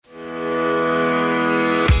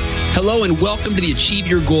Hello and welcome to the Achieve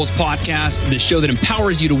Your Goals podcast, the show that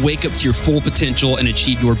empowers you to wake up to your full potential and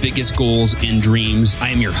achieve your biggest goals and dreams. I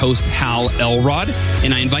am your host, Hal Elrod,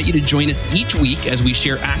 and I invite you to join us each week as we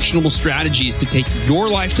share actionable strategies to take your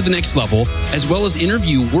life to the next level, as well as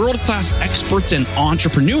interview world-class experts and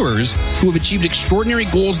entrepreneurs who have achieved extraordinary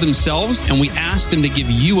goals themselves, and we ask them to give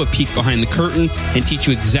you a peek behind the curtain and teach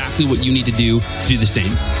you exactly what you need to do the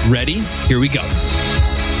same. Ready? Here we go.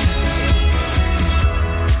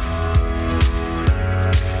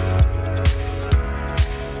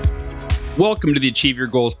 Welcome to the Achieve Your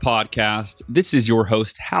Goals podcast. This is your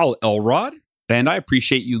host, Hal Elrod, and I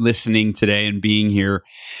appreciate you listening today and being here.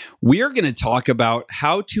 We are going to talk about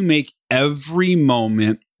how to make every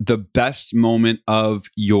moment the best moment of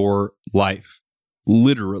your life,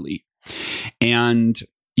 literally. And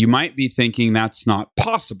you might be thinking that's not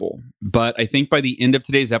possible, but I think by the end of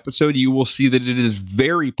today's episode, you will see that it is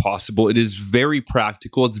very possible. It is very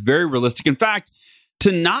practical. It's very realistic. In fact,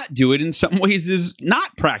 to not do it in some ways is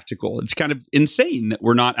not practical. It's kind of insane that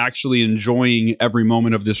we're not actually enjoying every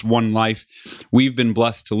moment of this one life we've been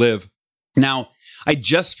blessed to live. Now, I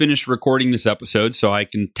just finished recording this episode, so I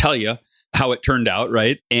can tell you how it turned out,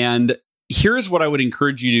 right? And here's what I would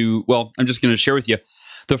encourage you to, I'm just going to share with you.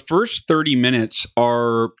 The first 30 minutes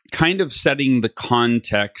are kind of setting the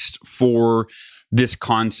context for this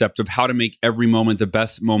concept of how to make every moment the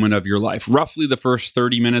best moment of your life. Roughly the first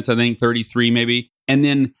 30 minutes, I think 33 maybe. And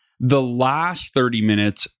then the last 30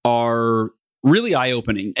 minutes are really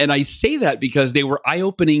eye-opening. And I say that because they were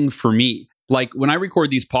eye-opening for me. Like when I record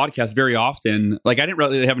these podcasts very often, like I didn't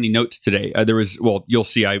really have any notes today. You'll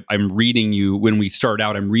see I'm reading you when we start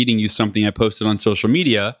out, I'm reading you something I posted on social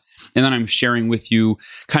media, and then I'm sharing with you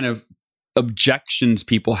kind of objections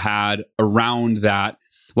people had around that.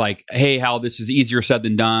 Like, hey, Hal, this is easier said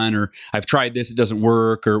than done, or I've tried this, it doesn't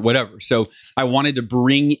work, or whatever. So I wanted to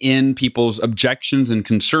bring in people's objections and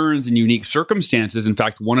concerns and unique circumstances. In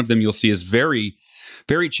fact, one of them you'll see is very,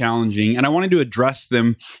 very challenging, and I wanted to address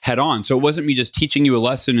them head on. So it wasn't me just teaching you a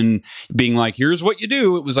lesson and being like, here's what you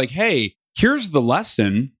do. It was like, hey, here's the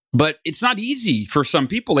lesson, but it's not easy for some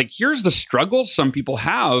people. Like, here's the struggles some people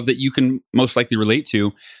have that you can most likely relate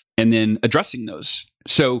to, and then addressing those.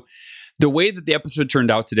 So the way that the episode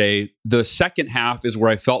turned out today, the second half is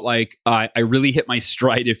where I felt like I really hit my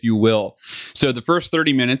stride, if you will. So the first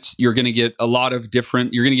 30 minutes, you're going to get a lot of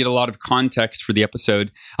context for the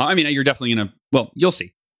episode. You're definitely going to, you'll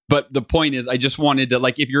see. But the point is, I just wanted to,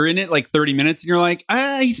 like, if you're in it like 30 minutes and you're like,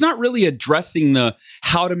 he's not really addressing the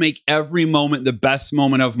how to make every moment the best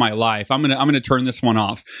moment of my life, I'm gonna turn this one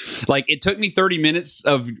off. Like, it took me 30 minutes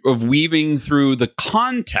of weaving through the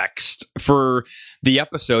context for the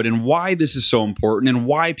episode and why this is so important and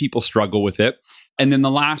why people struggle with it. And then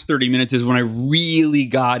the last 30 minutes is when I really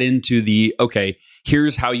got into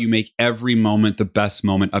here's how you make every moment the best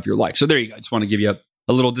moment of your life. So there you go. I just want to give you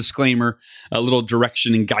a little disclaimer, a little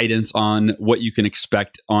direction and guidance on what you can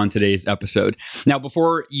expect on today's episode. Now,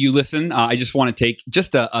 before you listen, I just want to take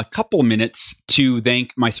just a couple minutes to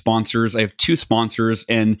thank my sponsors. I have two sponsors,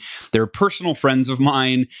 and they're personal friends of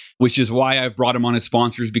mine, which is why I've brought them on as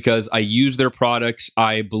sponsors, because I use their products.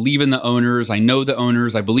 I believe in the owners. I know the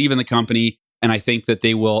owners. I believe in the company. And I think that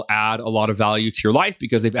they will add a lot of value to your life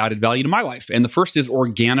because they've added value to my life. And the first is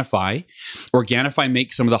Organifi. Organifi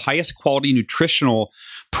makes some of the highest quality nutritional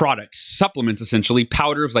products, supplements, essentially,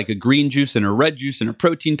 powders like a green juice and a red juice and a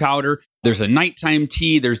protein powder. There's a nighttime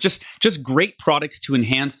tea. There's just great products to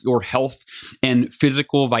enhance your health and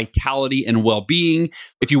physical vitality and well-being.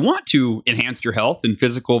 If you want to enhance your health and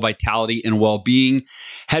physical vitality and well-being,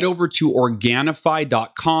 head over to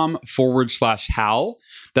Organifi.com/Hal.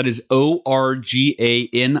 That is ORGANIFI,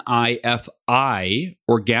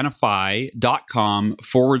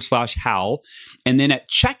 Organifi.com/Hal. And then at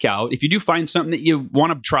checkout, if you do find something that you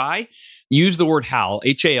want to try, use the word HAL,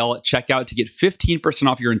 HAL, at checkout to get 15%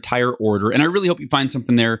 off your entire order. And I really hope you find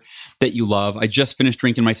something there that you love. I just finished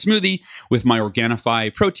drinking my smoothie with my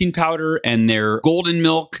Organifi protein powder and their golden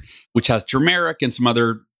milk, which has turmeric and some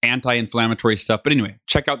other anti-inflammatory stuff. But anyway,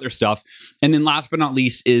 check out their stuff. And then last but not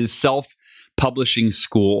least is Self-Publishing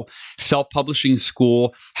School. Self-Publishing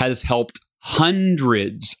School has helped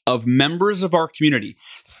hundreds of members of our community,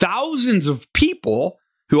 thousands of people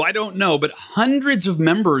who I don't know, but hundreds of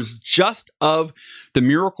members just of the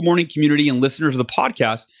Miracle Morning community and listeners of the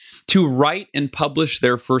podcast to write and publish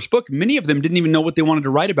their first book. Many of them didn't even know what they wanted to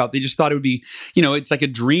write about. They just thought it would be, it's like a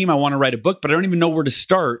dream. I want to write a book, but I don't even know where to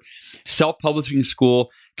start. Self-Publishing School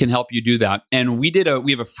can help you do that. And we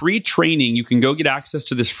have a free training. You can go get access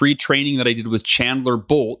to this free training that I did with Chandler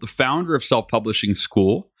Bolt, the founder of Self-Publishing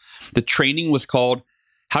School. The training was called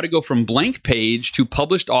how to go from blank page to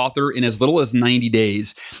published author in as little as 90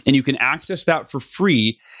 days. And you can access that for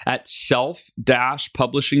free at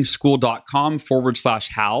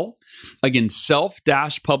self-publishingschool.com/Hal. Again,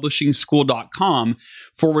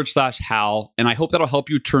 self-publishingschool.com/Hal. And I hope that'll help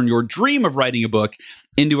you turn your dream of writing a book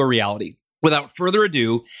into a reality. Without further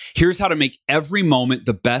ado, here's how to make every moment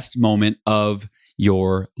the best moment of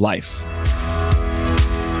your life.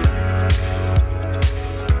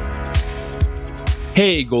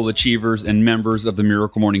 Hey, goal achievers and members of the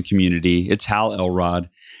Miracle Morning community. It's Hal Elrod,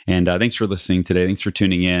 and thanks for listening today. Thanks for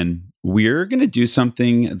tuning in. We're going to do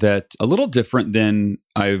something that a little different than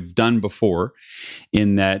I've done before,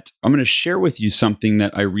 in that I'm going to share with you something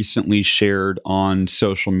that I recently shared on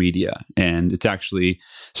social media. And it's actually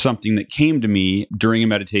something that came to me during a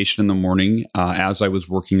meditation in the morning as I was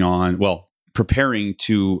preparing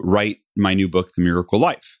to write my new book, The Miracle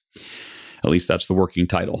Life. At least that's the working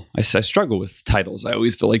title. I struggle with titles. I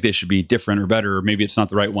always feel like they should be different or better, or maybe it's not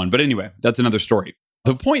the right one. But anyway, that's another story.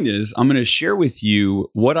 The point is, I'm going to share with you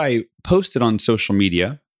what I posted on social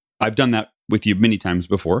media. I've done that with you many times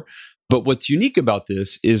before. But what's unique about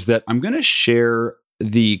this is that I'm going to share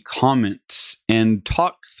the comments and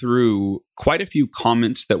talk through quite a few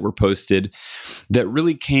comments that were posted that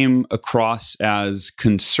really came across as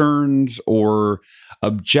concerns or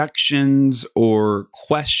objections or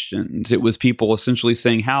questions. It was people essentially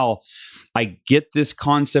saying, Hal, I get this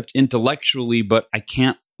concept intellectually, but I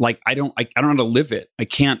can't, I don't know how to live it. I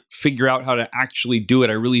can't figure out how to actually do it.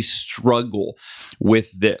 I really struggle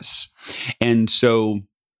with this. And so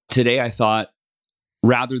today I thought,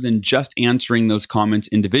 rather than just answering those comments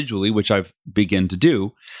individually, which I've begun to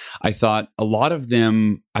do, I thought a lot of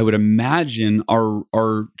them, I would imagine,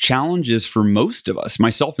 are challenges for most of us,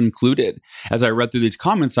 myself included. As I read through these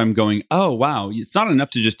comments, I'm going, oh, wow, it's not enough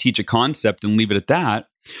to just teach a concept and leave it at that,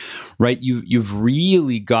 right? You've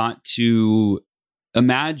really got to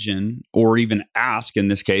imagine, or even ask in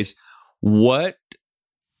this case, what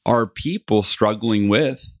are people struggling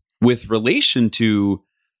with relation to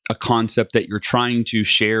a concept that you're trying to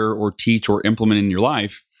share or teach or implement in your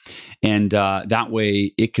life. And that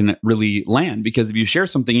way it can really land. Because if you share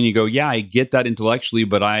something and you go, yeah, I get that intellectually,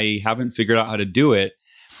 but I haven't figured out how to do it,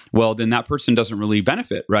 well, then that person doesn't really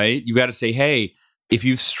benefit, right? You've got to say, hey, if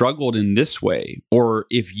you've struggled in this way, or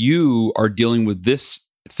if you are dealing with this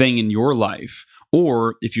thing in your life,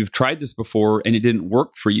 or if you've tried this before and it didn't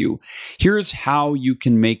work for you, here's how you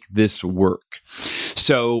can make this work.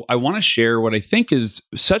 So I want to share what I think is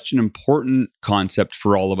such an important concept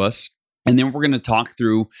for all of us. And then we're going to talk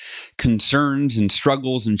through concerns and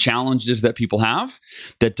struggles and challenges that people have,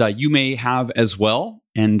 that you may have as well.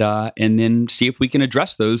 And then see if we can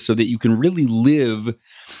address those so that you can really live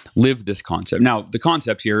this concept. Now, the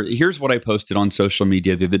concept here's what I posted on social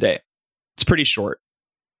media the other day. It's pretty short.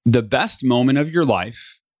 The best moment of your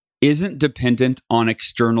life isn't dependent on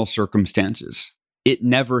external circumstances. It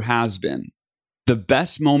never has been. The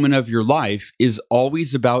best moment of your life is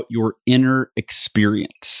always about your inner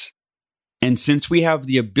experience. And since we have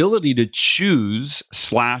the ability to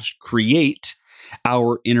choose/create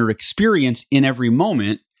our inner experience in every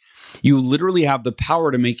moment, you literally have the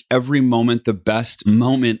power to make every moment the best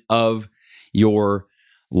moment of your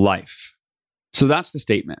life. So that's the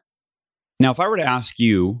statement. Now, if I were to ask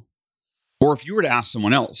you, or if you were to ask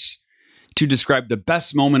someone else to describe the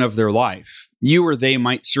best moment of their life, you or they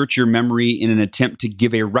might search your memory in an attempt to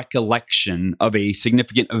give a recollection of a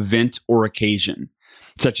significant event or occasion,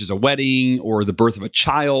 such as a wedding or the birth of a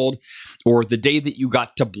child or the day that you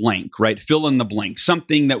got to blank, right? Fill in the blank.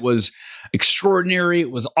 Something that was extraordinary.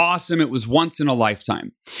 It was awesome. It was once in a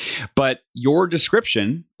lifetime. But your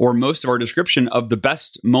description, or most of our description of the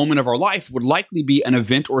best moment of our life, would likely be an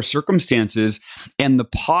event or circumstances and the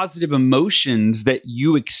positive emotions that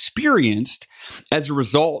you experienced as a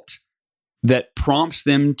result that prompts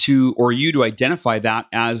them to, or you to identify that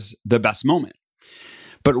as the best moment.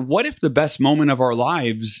 But what if the best moment of our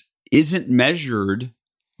lives isn't measured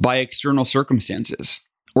by external circumstances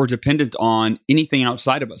or dependent on anything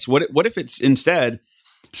outside of us? What if it's instead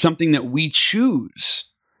something that we choose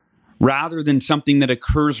rather than something that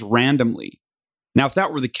occurs randomly? Now, if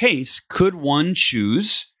that were the case, could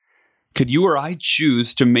you or I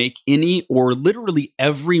choose to make any or literally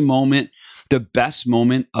every moment the best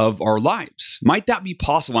moment of our lives? Might that be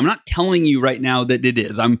possible? I'm not telling you right now that it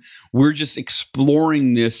is. We're just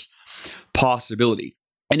exploring this possibility.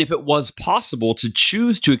 And if it was possible to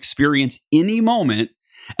choose to experience any moment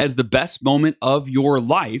as the best moment of your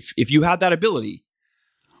life, if you had that ability,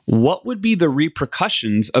 what would be the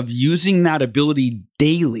repercussions of using that ability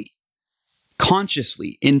daily,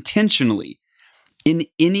 consciously, intentionally, in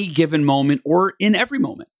any given moment or in every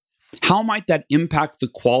moment? How might that impact the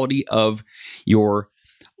quality of your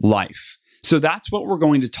life? So that's what we're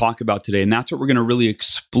going to talk about today. And that's what we're going to really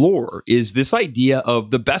explore is this idea of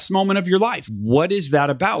the best moment of your life. What is that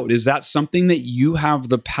about? Is that something that you have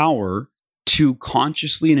the power to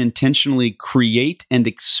consciously and intentionally create and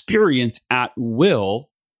experience at will?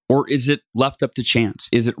 Or is it left up to chance?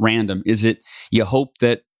 Is it random? Is it you hope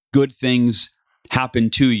that good things happen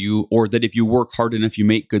to you, or that if you work hard enough, you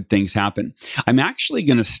make good things happen? I'm actually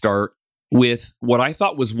going to start with what I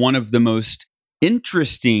thought was one of the most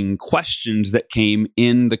interesting questions that came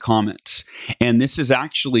in the comments. And this is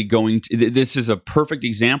actually this is a perfect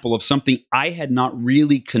example of something I had not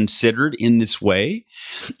really considered in this way.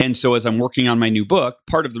 And so as I'm working on my new book,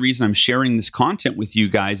 part of the reason I'm sharing this content with you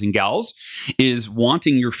guys and gals is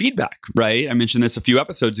wanting your feedback, right? I mentioned this a few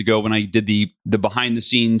episodes ago when I did the behind the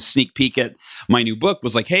scenes sneak peek at my new book,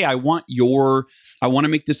 was like, hey, I want to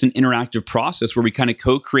make this an interactive process where we kind of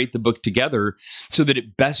co-create the book together so that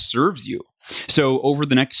it best serves you. So over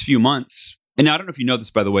the next few months, and now I don't know if you know this,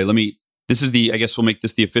 by the way, I guess we'll make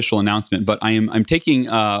this the official announcement, but I'm taking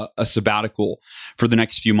a sabbatical for the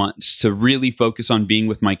next few months to really focus on being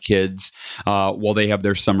with my kids while they have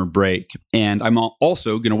their summer break. And I'm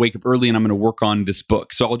also going to wake up early and I'm going to work on this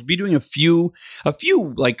book. So I'll be doing a few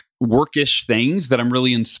like workish things that I'm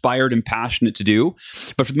really inspired and passionate to do.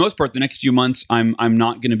 But for the most part, the next few months, I'm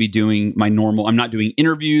not going to be doing I'm not doing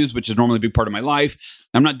interviews, which is normally a big part of my life.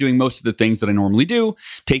 I'm not doing most of the things that I normally do,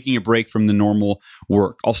 taking a break from the normal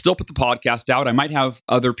work. I'll still put the podcast out. I might have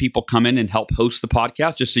other people come in and help host the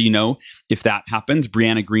podcast, just so you know if that happens.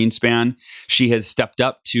 Brianna Greenspan, she has stepped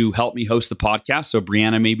up to help me host the podcast. So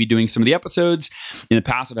Brianna may be doing some of the episodes. In the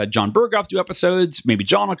past, I've had John Berghoff do episodes. Maybe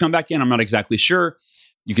John will come back in. I'm not exactly sure.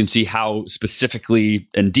 You can see how specifically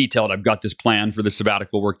and detailed I've got this plan for the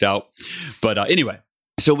sabbatical worked out. But anyway,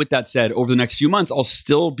 so with that said, over the next few months,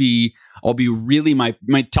 I'll be really my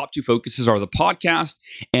top two focuses are the podcast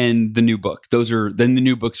and the new book. The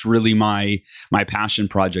new book's really my passion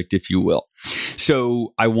project, if you will.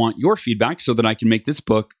 So I want your feedback so that I can make this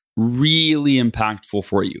book really impactful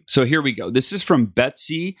for you. So here we go. This is from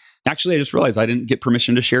Betsy. Actually, I just realized I didn't get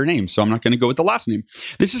permission to share names, so I'm not going to go with the last name.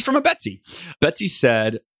 This is from a Betsy. Betsy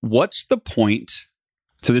said, "What's the point?"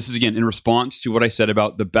 So this is again in response to what I said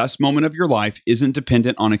about the best moment of your life isn't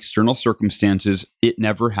dependent on external circumstances. It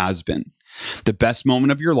never has been. The best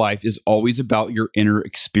moment of your life is always about your inner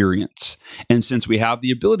experience. And since we have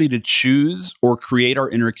the ability to choose or create our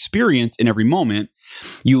inner experience in every moment,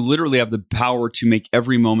 you literally have the power to make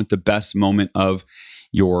every moment the best moment of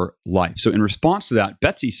your life. So in response to that,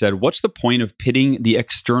 Betsy said, "What's the point of pitting the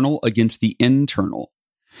external against the internal?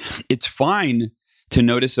 It's fine to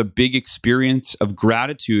notice a big experience of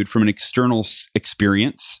gratitude from an external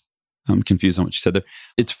experience." I'm confused on what she said there.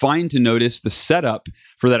 "It's fine to notice the setup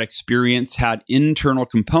for that experience had internal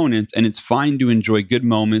components, and it's fine to enjoy good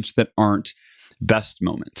moments that aren't best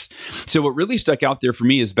moments." So what really stuck out there for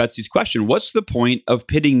me is Betsy's question: what's the point of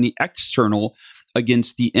pitting the external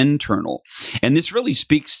against the internal? And this really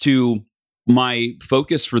speaks to my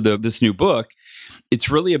focus for this new book. It's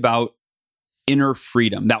really about inner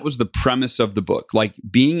freedom. That was the premise of the book, like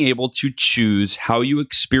being able to choose how you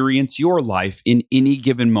experience your life in any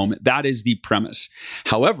given moment. That is the premise.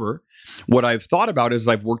 However, what I've thought about as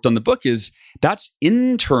I've worked on the book is that's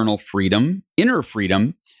internal freedom, inner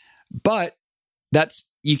freedom, but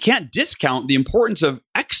you can't discount the importance of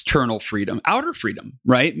external freedom, outer freedom,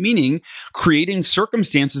 right? Meaning creating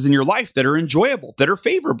circumstances in your life that are enjoyable, that are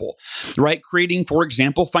favorable, right? Creating, for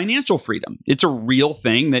example, financial freedom. It's a real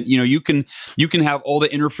thing that, you can have all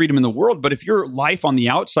the inner freedom in the world, but if your life on the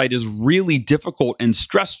outside is really difficult and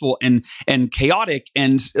stressful and chaotic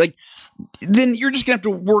and then you're just gonna have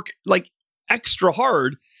to work extra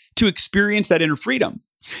hard to experience that inner freedom.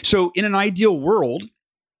 So in an ideal world,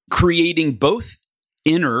 creating both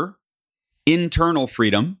internal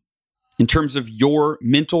freedom in terms of your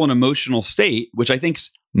mental and emotional state, which I think is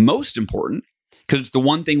most important because it's the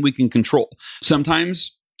one thing we can control.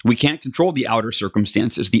 Sometimes we can't control the outer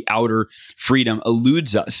circumstances. The outer freedom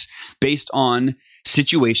eludes us based on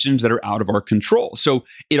situations that are out of our control. So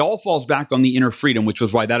it all falls back on the inner freedom, which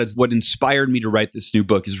was why that is what inspired me to write this new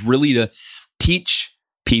book, is really to teach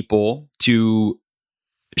people to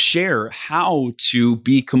share how to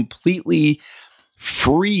be completely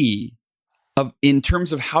free in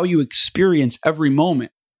terms of how you experience every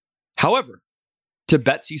moment. However, to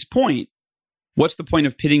Betsy's point, what's the point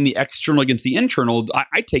of pitting the external against the internal?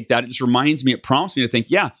 I take that. It just reminds me, it prompts me to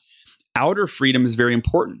think, yeah, outer freedom is very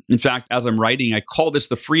important. In fact, as I'm writing, I call this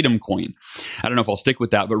the freedom coin. I don't know if I'll stick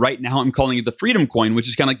with that, but right now I'm calling it the freedom coin, which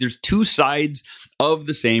is kind of like there's two sides of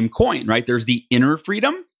the same coin, right? There's the inner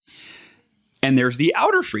freedom and there's the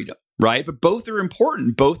outer freedom, right? But both are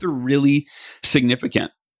important. Both are really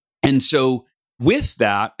significant. And so with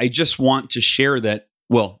that, I just want to share that,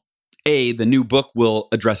 well, the new book will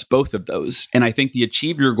address both of those. And I think the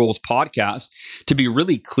Achieve Your Goals podcast, to be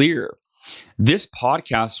really clear, this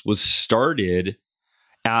podcast was started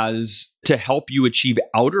as to help you achieve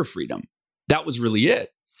outer freedom. That was really it.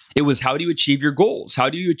 It was, how do you achieve your goals? How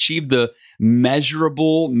do you achieve the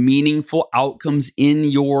measurable, meaningful outcomes in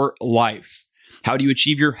your life? How do you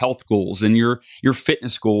achieve your health goals and your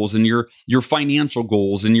fitness goals and your financial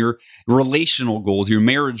goals and your relational goals, your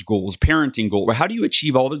marriage goals, parenting goals? How do you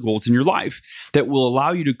achieve all the goals in your life that will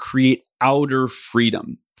allow you to create outer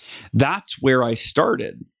freedom? That's where I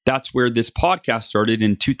started. That's where this podcast started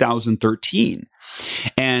in 2013.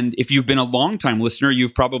 And if you've been a longtime listener,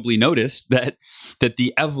 you've probably noticed that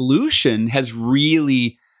the evolution has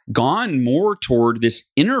really gone more toward this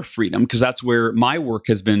inner freedom, because that's where my work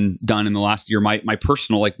has been done in the last year, my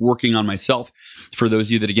personal, like, working on myself. For those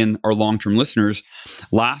of you that, again, are long-term listeners,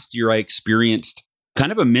 last year I experienced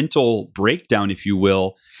kind of a mental breakdown, if you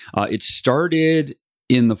will. It started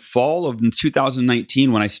in the fall of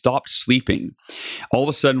 2019 when I stopped sleeping. All of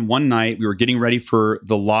a sudden, one night, we were getting ready for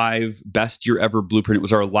the live Best Year Ever Blueprint. It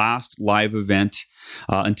was our last live event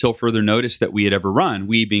until further notice that we had ever run,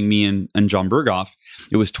 we being me and John Berghoff.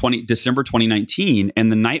 It was December 2019.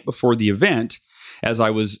 And the night before the event, as I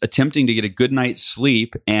was attempting to get a good night's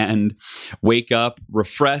sleep and wake up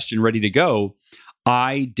refreshed and ready to go,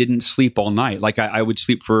 I didn't sleep all night. Like I would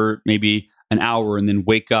sleep for maybe an hour and then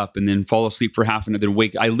wake up and then fall asleep for half an hour, then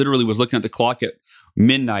wake. I literally was looking at the clock at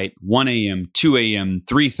midnight, 1 a.m., 2 a.m.,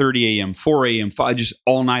 3:30 a.m., 4 a.m., 5, just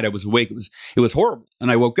all night I was awake. It was horrible.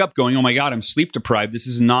 And I woke up going, oh my God, I'm sleep deprived. This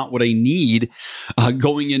is not what I need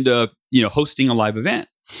going into, hosting a live event.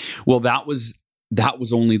 Well, that was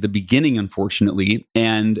only the beginning, unfortunately.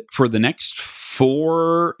 And for the next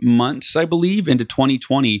 4 months, I believe, into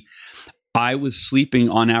 2020, I was sleeping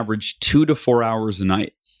on average 2 to 4 hours a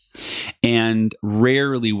night. And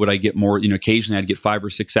rarely would I get more, occasionally I'd get 5 or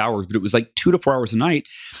 6 hours, but it was like 2 to 4 hours a night.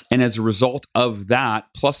 And as a result of that,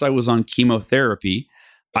 plus I was on chemotherapy,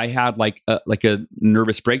 I had like a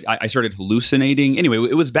nervous break. I started hallucinating. Anyway,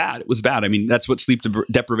 it was bad. It was bad. I mean, that's what sleep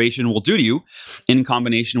deprivation will do to you, in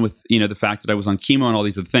combination with, the fact that I was on chemo and all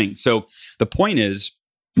these other things. So the point is,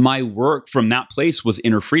 my work from that place was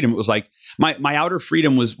inner freedom. It was like my outer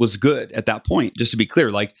freedom was good at that point. Just to be clear,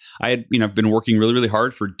 like I had, I've been working really, really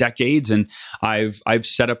hard for decades, and I've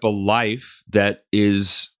set up a life that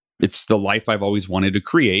it's the life I've always wanted to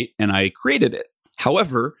create, and I created it.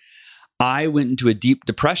 However, I went into a deep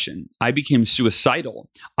depression. I became suicidal.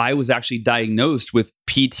 I was actually diagnosed with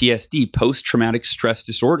PTSD, post-traumatic stress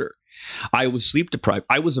disorder. I was sleep deprived.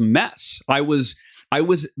 I was a mess. I was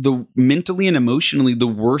the mentally and emotionally the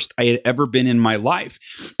worst I had ever been in my life.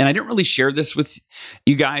 And I didn't really share this with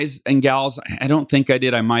you guys and gals. I don't think I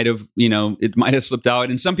did. I might have, it might have slipped out.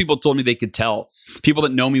 And some people told me they could tell. People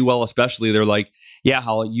that know me well, especially, they're like, yeah,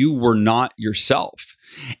 Hal, you were not yourself.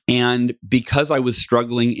 And because I was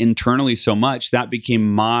struggling internally so much, that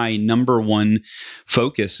became my number one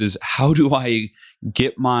focus, is how do I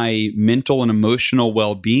get my mental and emotional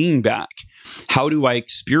well-being back? How do I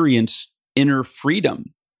experience inner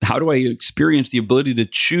freedom? How do I experience the ability to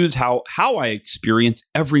choose how I experience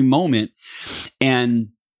every moment? And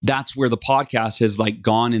that's where the podcast has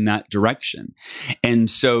gone in that direction. And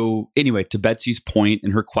so anyway, to Betsy's point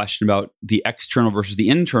and her question about the external versus the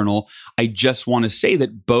internal, I just want to say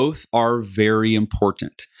that both are very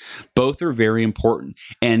important. Both are very important.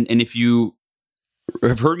 And if you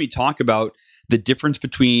have heard me talk about the difference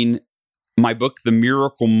between my book, The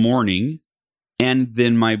Miracle Morning, and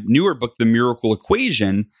then my newer book, The Miracle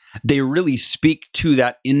Equation, they really speak to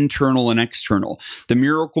that internal and external. The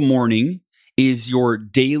Miracle Morning is your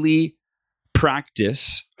daily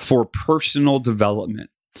practice for personal development,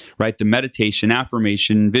 right? The meditation,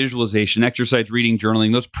 affirmation, visualization, exercise, reading,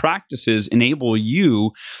 journaling, those practices enable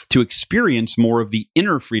you to experience more of the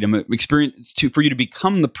inner freedom, for you to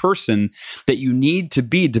become the person that you need to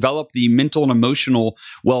be, develop the mental and emotional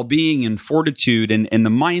well-being and fortitude and the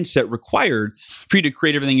mindset required for you to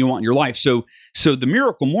create everything you want in your life. So the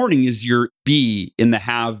Miracle Morning is your be in the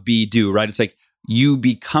have, be, do, right? It's like you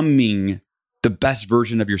becoming the best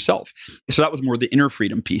version of yourself. So that was more the inner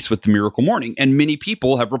freedom piece with the Miracle Morning. And many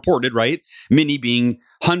people have reported, right? Many being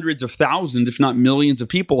hundreds of thousands, if not millions of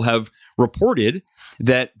people have reported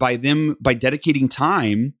that by dedicating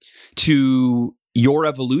time to your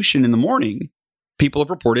evolution in the morning, people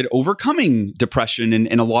have reported overcoming depression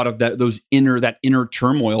and a lot of that inner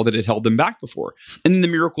turmoil that had held them back before. And then the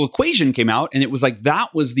miracle equation came out, and it was like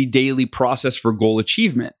that was the daily process for goal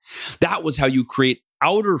achievement. That was how you create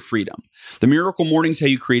outer freedom. The miracle morning is how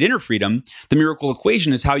you create inner freedom. The miracle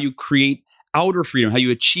equation is how you create outer freedom, how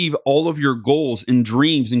you achieve all of your goals and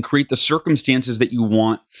dreams and create the circumstances that you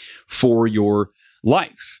want for your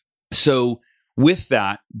life. So with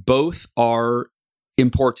that, both are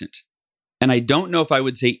important. And I don't know if I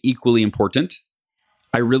would say equally important.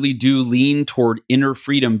 I really do lean toward inner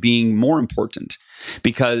freedom being more important,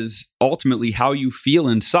 because ultimately how you feel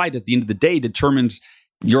inside at the end of the day determines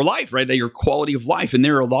your life, right? Your quality of life. And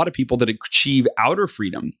there are a lot of people that achieve outer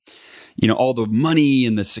freedom, all the money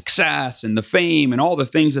and the success and the fame and all the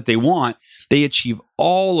things that they want, they achieve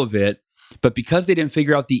all of it. But because they didn't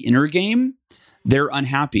figure out the inner game, they're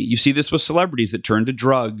unhappy. You see this with celebrities that turn to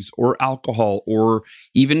drugs or alcohol or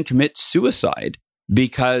even commit suicide,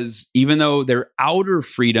 because even though their outer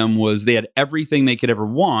freedom was they had everything they could ever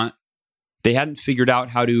want, they hadn't figured out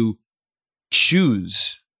how to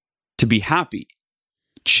choose to be happy,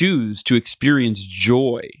 choose to experience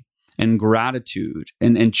joy and gratitude,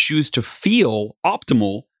 and choose to feel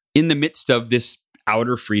optimal in the midst of this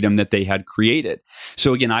outer freedom that they had created.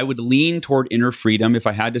 So again, I would lean toward inner freedom. If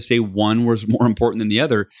I had to say one was more important than the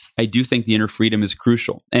other, I do think the inner freedom is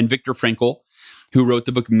crucial. And Viktor Frankl, who wrote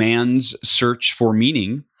the book Man's Search for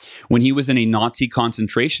Meaning, when he was in a Nazi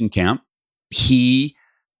concentration camp, he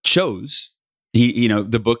chose,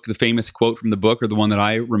 the book, the famous quote from the book, or the one that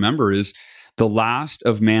I remember, is the last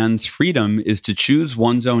of man's freedom is to choose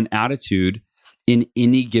one's own attitude in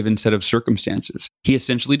any given set of circumstances. He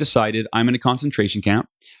essentially decided, I'm in a concentration camp.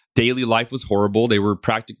 Daily life was horrible. They were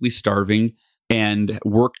practically starving and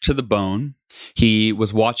worked to the bone. He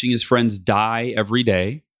was watching his friends die every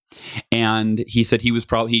day. And he said he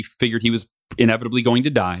figured he was inevitably going to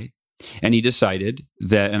die. And he decided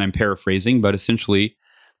that, and I'm paraphrasing, but essentially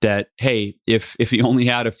that, hey, if he only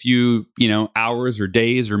had a few, hours or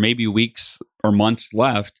days or maybe weeks or months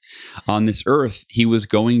left on this earth, he was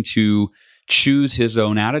going to choose his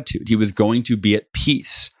own attitude. He was going to be at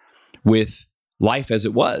peace with life as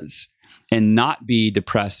it was and not be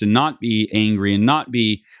depressed and not be angry and not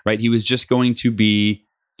be, right? He was just going to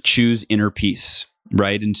choose inner peace,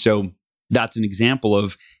 right? And so that's an example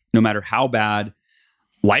of no matter how bad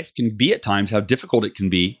life can be at times, how difficult it can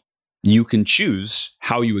be, you can choose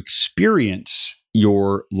how you experience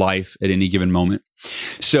your life at any given moment.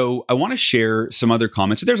 So I want to share some other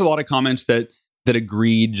comments. There's a lot of comments that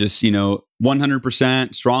agreed, just,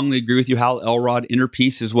 100% strongly agree with you, Hal Elrod. Inner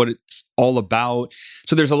peace is what it's all about.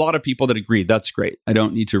 So there's a lot of people that agreed. That's great. I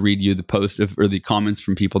don't need to read you the post or the comments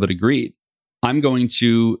from people that agreed. I'm going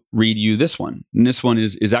to read you this one. And this one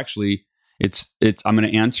is actually, I'm going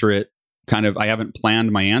to answer it kind of, I haven't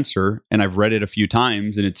planned my answer and I've read it a few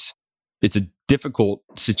times, and it's a difficult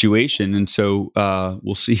situation. And so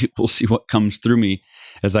we'll see what comes through me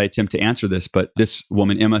as I attempt to answer this. But this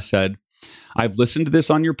woman, Emma, said, I've listened to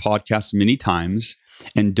this on your podcast many times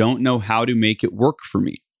and don't know how to make it work for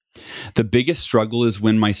me. The biggest struggle is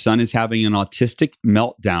when my son is having an autistic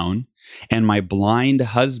meltdown and my blind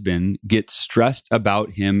husband gets stressed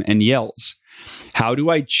about him and yells. How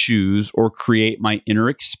do I choose or create my inner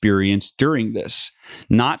experience during this?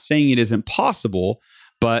 Not saying it isn't possible,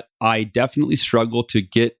 but I definitely struggle to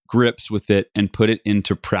get grips with it and put it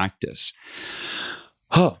into practice.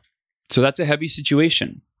 Oh, so that's a heavy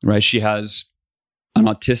situation, right? She has an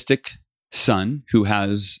autistic son who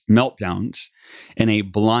has meltdowns and a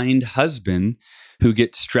blind husband who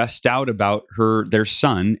gets stressed out about their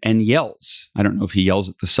son and yells. I don't know if he yells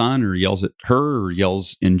at the son or yells at her or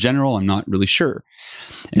yells in general. I'm not really sure.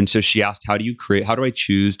 And so she asked, how do I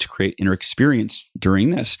choose to create inner experience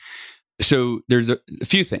during this? So there's a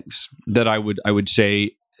few things that I would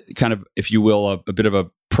say, kind of, if you will, a bit of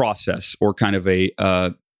a process or kind of a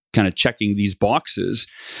kind of checking these boxes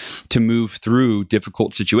to move through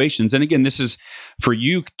difficult situations. And again, this is for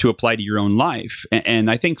you to apply to your own life.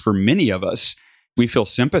 And I think for many of us, we feel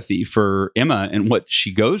sympathy for Emma and what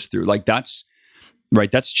she goes through. Like that's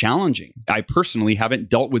challenging. I personally haven't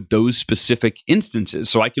dealt with those specific instances,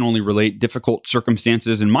 so I can only relate difficult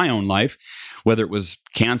circumstances in my own life, whether it was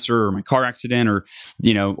cancer or my car accident or,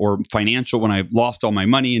 or financial when I lost all my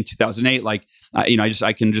money in 2008. Like,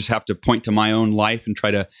 I can just have to point to my own life and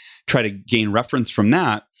try to gain reference from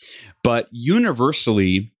that. But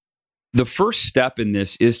universally, the first step in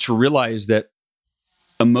this is to realize that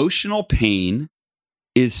emotional pain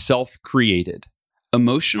is self-created.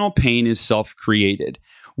 Emotional pain is self-created.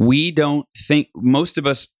 We don't think, most of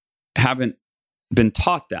us haven't been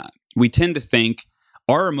taught that. We tend to think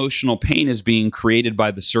our emotional pain is being created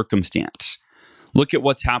by the circumstance. Look at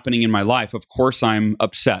what's happening in my life. Of course, I'm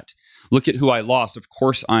upset. Look at who I lost. Of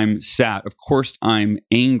course, I'm sad. Of course, I'm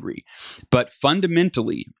angry. But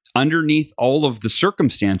fundamentally, underneath all of the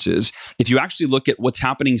circumstances, if you actually look at what's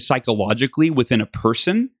happening psychologically within a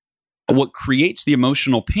person, what creates the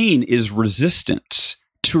emotional pain is resistance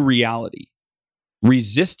to reality.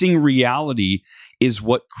 Resisting reality is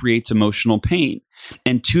what creates emotional pain.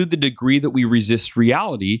 And to the degree that we resist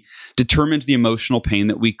reality determines the emotional pain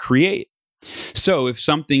that we create. So if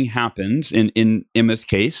something happens, in Emma's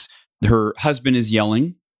case, her husband is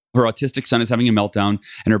yelling, her autistic son is having a meltdown,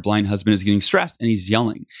 and her blind husband is getting stressed and he's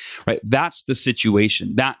yelling, right? That's the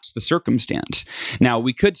situation. That's the circumstance. Now,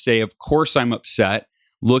 we could say, of course, I'm upset.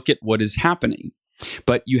 Look at what is happening.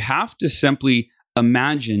 But you have to simply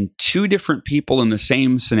imagine two different people in the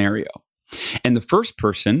same scenario. And the first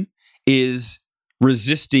person is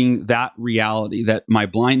resisting that reality that my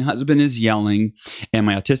blind husband is yelling and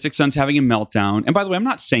my autistic son's having a meltdown. And by the way, I'm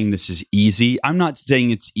not saying this is easy. I'm not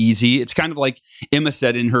saying it's easy. It's kind of like Emma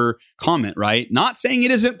said in her comment, right? Not saying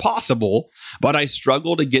it isn't possible, but I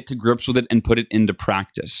struggle to get to grips with it and put it into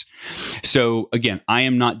practice. So again, I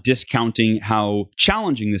am not discounting how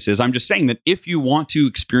challenging this is. I'm just saying that if you want to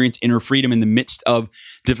experience inner freedom in the midst of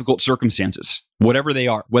difficult circumstances, whatever they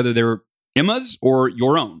are, whether they're Emma's or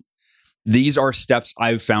your own, these are steps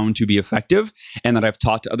I've found to be effective and that I've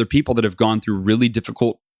taught to other people that have gone through really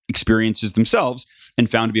difficult experiences themselves and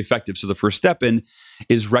found to be effective. So the first step in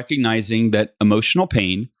is recognizing that emotional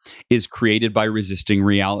pain is created by resisting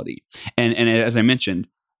reality. And as I mentioned,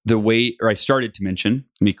 I started to mention,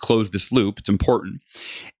 let me close this loop, it's important.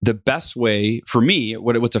 The best way for me,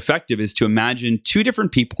 what's effective is to imagine two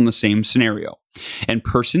different people in the same scenario. And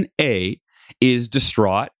person A is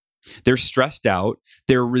distraught. They're stressed out.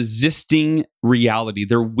 They're resisting reality.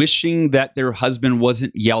 They're wishing that their husband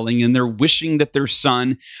wasn't yelling and they're wishing that their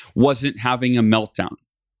son wasn't having a meltdown,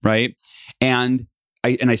 right? And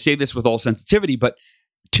I say this with all sensitivity, but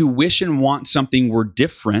to wish and want something were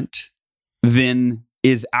different than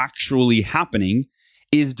is actually happening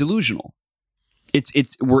is delusional.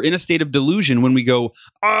 We're in a state of delusion when we go,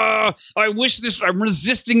 I wish this, I'm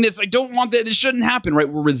resisting this, I don't want that, this shouldn't happen, right?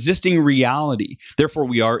 We're resisting reality. Therefore,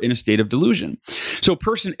 we are in a state of delusion. So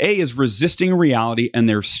person A is resisting reality and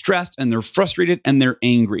they're stressed and they're frustrated and they're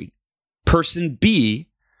angry. Person B,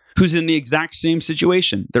 who's in the exact same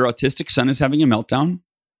situation, their autistic son is having a meltdown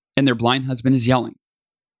and their blind husband is yelling.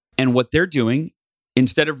 And what they're doing,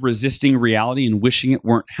 instead of resisting reality and wishing it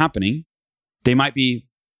weren't happening, they might be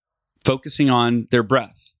focusing on their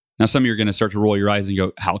breath. Now, some of you are going to start to roll your eyes and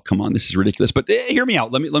go, Hal, come on, this is ridiculous. But hear me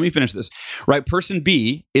out. Let me finish this. Right? Person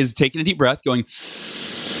B is taking a deep breath, going,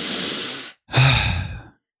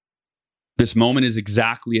 this moment is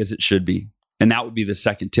exactly as it should be. And that would be the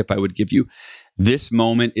second tip I would give you. This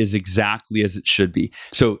moment is exactly as it should be.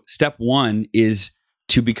 So step one is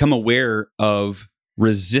to become aware of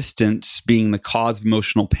resistance being the cause of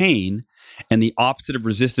emotional pain. And the opposite of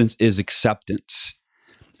resistance is acceptance.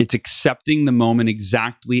 It's accepting the moment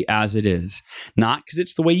exactly as it is, not because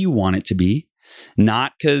it's the way you want it to be,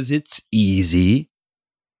 not because it's easy,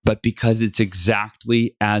 but because it's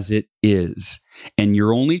exactly as it is. And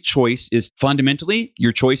your only choice is fundamentally,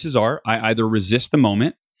 your choices are, I either resist the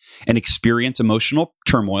moment and experience emotional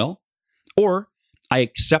turmoil, or I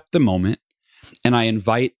accept the moment and I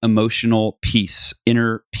invite emotional peace,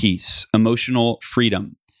 inner peace, emotional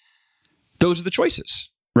freedom. Those are the choices.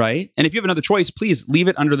 Right? And if you have another choice, please leave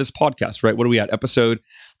it under this podcast, right? What are we at? Episode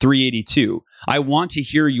 382. I want to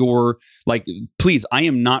hear please, I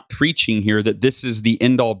am not preaching here that this is the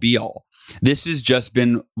end all be all. This has just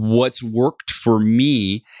been what's worked for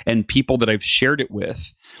me and people that I've shared it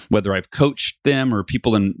with, whether I've coached them or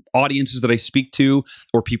people in audiences that I speak to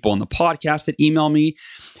or people on the podcast that email me.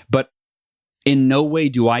 But in no way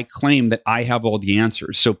do I claim that I have all the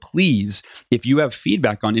answers. So please, if you have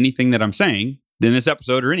feedback on anything that I'm saying, in this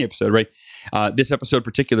episode or any episode, right? This episode in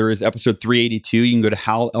particular is episode 382. You can go to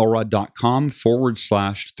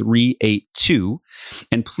halelrod.com/382.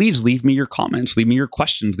 And please leave me your comments, leave me your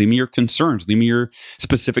questions, leave me your concerns, leave me your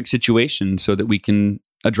specific situation so that we can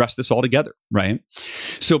address this all together, right?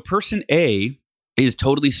 So person A is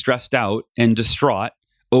totally stressed out and distraught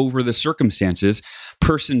over the circumstances.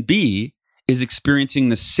 Person B is experiencing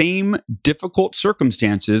the same difficult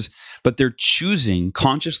circumstances, but they're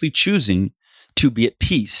consciously choosing to be at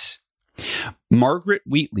peace. Margaret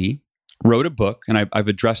Wheatley wrote a book, and I've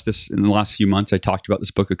addressed this in the last few months. I talked about this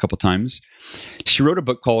book a couple times. She wrote a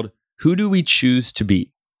book called Who Do We Choose to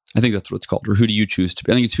Be? I think that's what it's called, or Who Do You Choose to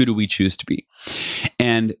Be? I think it's Who Do We Choose to Be?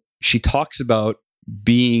 And she talks about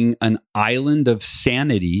being an island of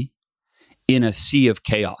sanity in a sea of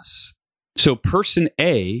chaos. So person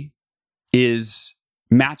A is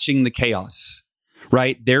matching the chaos,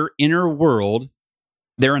 right? Their inner world,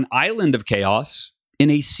 they're an island of chaos in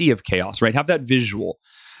a sea of chaos, right? Have that visual,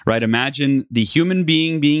 right? Imagine the human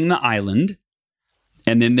being the island,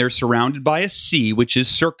 and then they're surrounded by a sea, which is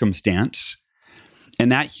circumstance.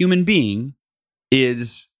 And that human being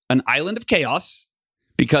is an island of chaos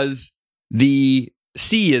because the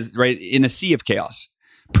sea is right in a sea of chaos.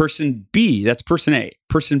 Person B, that's person A.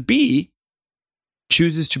 Person B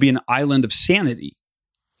chooses to be an island of sanity,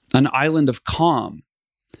 an island of calm,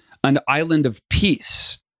 an island of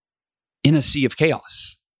peace in a sea of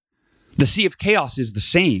chaos. The sea of chaos is the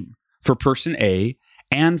same for person A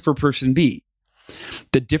and for person B.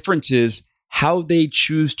 The difference is how they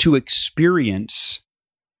choose to experience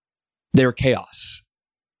their chaos.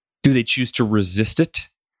 Do they choose to resist it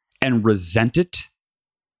and resent it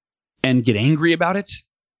and get angry about it?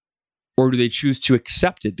 Or do they choose to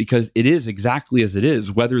accept it because it is exactly as it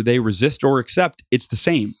is? Whether they resist or accept, it's the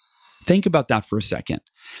same. Think about that for a second.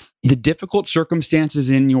 The difficult circumstances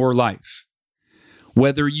in your life,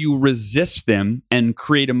 whether you resist them and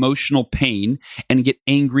create emotional pain and get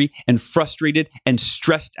angry and frustrated and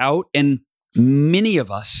stressed out, and many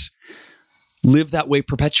of us live that way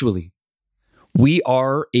perpetually. We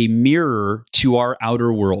are a mirror to our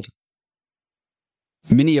outer world.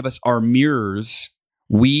 Many of us are mirrors.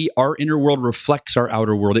 Our inner world reflects our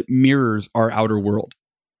outer world. It mirrors our outer world.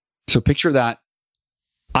 So picture that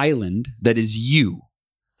island that is you,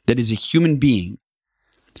 that is a human being,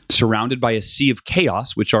 surrounded by a sea of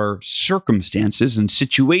chaos, which are circumstances and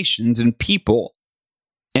situations and people.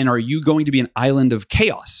 And are you going to be an island of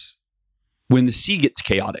chaos when the sea gets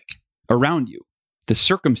chaotic around you? The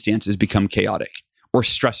circumstances become chaotic or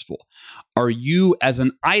stressful. Are you, as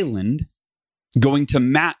an island, going to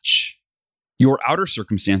match your outer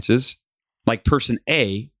circumstances like person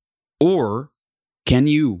A, or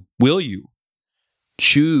will you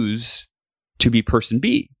choose to be person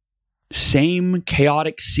B? Same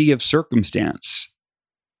chaotic sea of circumstance,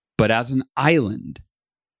 but as an island,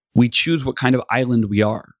 we choose what kind of island we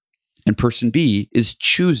are. And person B is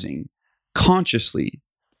choosing consciously.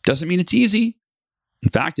 Doesn't mean it's easy. In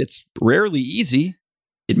fact, it's rarely easy.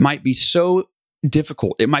 It might be so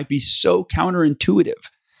difficult. It might be so counterintuitive.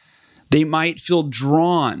 They might feel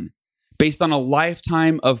drawn based on a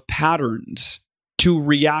lifetime of patterns to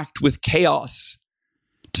react with chaos,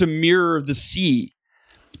 to mirror the sea.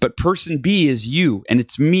 But person B is you, and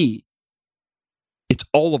it's me. It's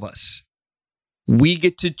all of us. We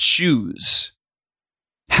get to choose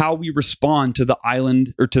how we respond to the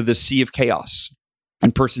island or to the sea of chaos.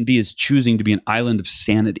 And person B is choosing to be an island of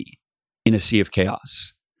sanity in a sea of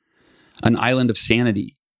chaos. An island of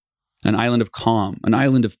sanity, an island of calm, an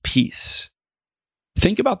island of peace.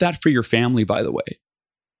 Think about that for your family, by the way.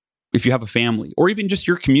 If you have a family, or even just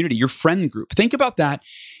your community, your friend group, think about that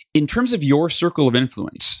in terms of your circle of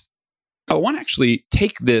influence. I want to actually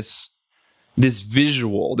take this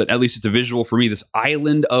visual, that at least it's a visual for me, this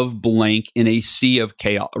island of blank in a sea of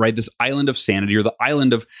chaos, right? This island of sanity, or the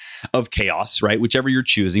island of chaos, right? Whichever you're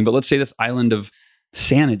choosing. But let's say this island of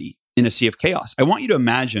sanity in a sea of chaos. I want you to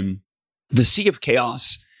imagine the sea of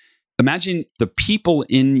chaos. Imagine the people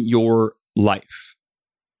in your life.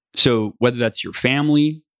 So whether that's your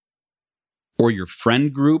family or your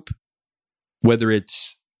friend group, whether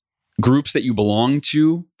it's groups that you belong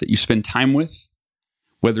to, that you spend time with,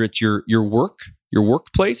 whether it's your work, your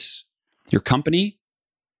workplace, your company,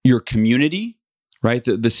 your community, right?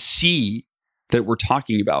 The sea that we're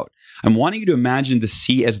talking about. I'm wanting you to imagine the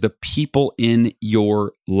sea as the people in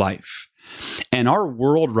your life. And our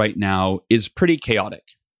world right now is pretty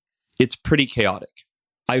chaotic. It's pretty chaotic.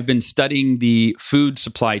 I've been studying the food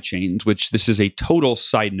supply chains, which this is a total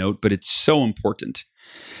side note, but it's so important.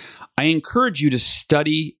 I encourage you to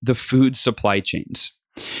study the food supply chains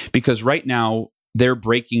because right now they're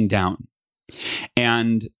breaking down.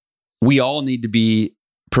 And we all need to be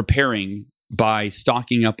preparing by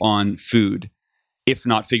stocking up on food, if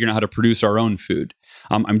not figuring out how to produce our own food.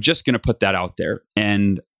 I'm just going to put that out there.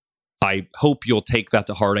 And I hope you'll take that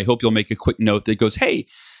to heart. I hope you'll make a quick note that goes, hey,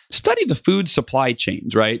 study the food supply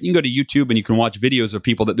chains, right? You can go to YouTube and you can watch videos of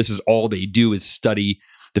people that this is all they do is study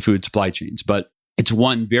the food supply chains. But it's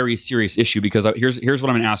one very serious issue because here's what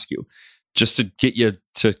I'm going to ask you, just to get you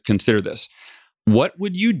to consider this. What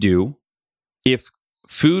would you do if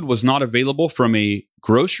food was not available from a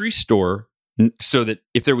grocery store, so that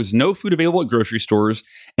if there was no food available at grocery stores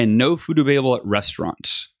and no food available at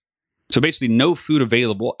restaurants? So basically no food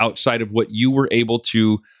available outside of what you were able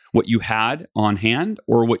to, what you had on hand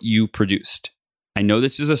or what you produced. I know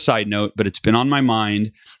this is a side note, but it's been on my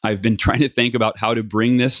mind. I've been trying to think about how to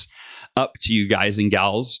bring this up to you guys and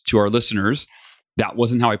gals, to our listeners. That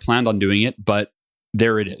wasn't how I planned on doing it, but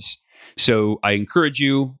there it is. So I encourage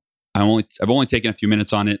you. I've only taken a few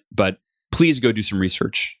minutes on it, but please go do some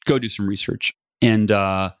research. Go do some research. And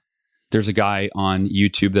there's a guy on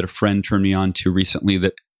YouTube that a friend turned me on to recently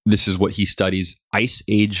that this is what he studies. Ice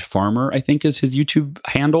Age Farmer, I think is his YouTube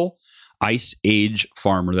handle. Ice Age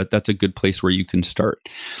Farmer. That's a good place where you can start.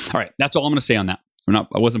 All right, that's all I'm going to say on that.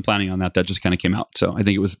 I wasn't planning on that. That just kind of came out. So I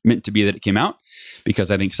think it was meant to be that it came out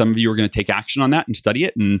because I think some of you are going to take action on that and study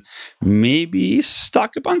it and maybe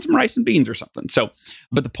stock up on some rice and beans or something. So,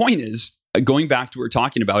 but the point is, going back to what we're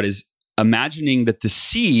talking about is imagining that the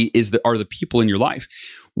C are the people in your life.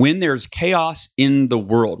 When there's chaos in the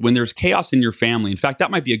world, when there's chaos in your family, in fact,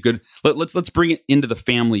 that might be a good, let's bring it into the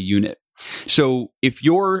family unit. So if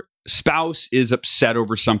your spouse is upset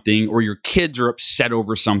over something or your kids are upset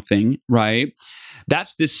over something, right?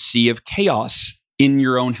 That's this sea of chaos in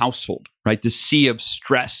your own household, right? The sea of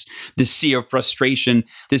stress, the sea of frustration,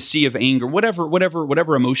 the sea of anger,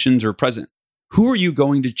 whatever emotions are present. Who are you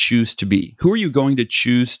going to choose to be? Who are you going to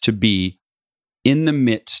choose to be in the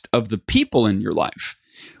midst of the people in your life?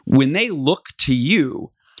 When they look to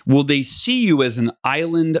you, will they see you as an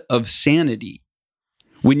island of sanity?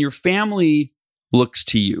 When your family looks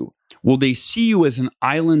to you, will they see you as an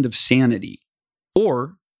island of sanity?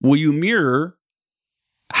 Or will you mirror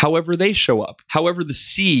however they show up, however the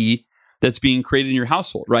sea that's being created in your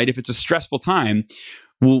household, right? If it's a stressful time,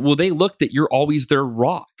 will they look that you're always their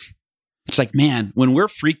rock? It's like, man, when we're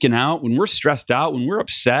freaking out, when we're stressed out, when we're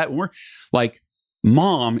upset, when we're like,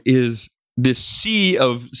 mom is this sea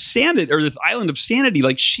of sanity or this island of sanity.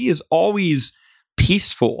 Like she is always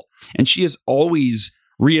peaceful and she is always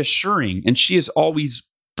reassuring and she is always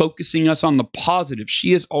focusing us on the positive.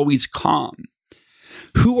 She is always calm.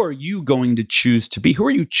 Who are you going to choose to be? Who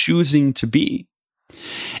are you choosing to be?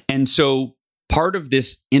 And so part of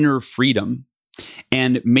this inner freedom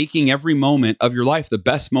and making every moment of your life the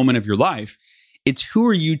best moment of your life, it's who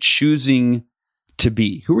are you choosing to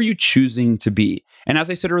be? Who are you choosing to be? And as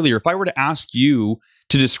I said earlier, if I were to ask you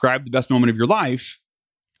to describe the best moment of your life,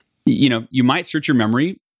 you might search your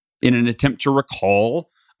memory in an attempt to recall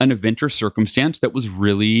an event or circumstance that was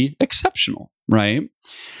really exceptional, right?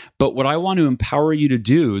 But what I want to empower you to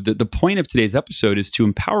do, the point of today's episode is to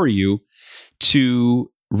empower you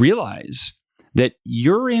to realize that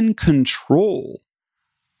you're in control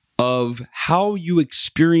of how you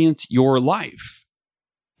experience your life.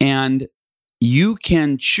 And you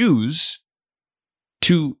can choose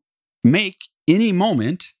to make any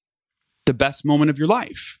moment the best moment of your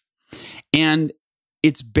life. And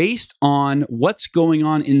it's based on what's going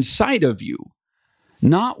on inside of you,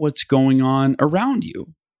 not what's going on around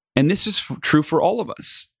you. And this is true for all of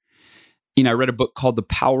us. I read a book called The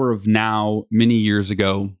Power of Now many years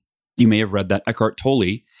ago. You may have read that, Eckhart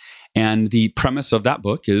Tolle. And the premise of that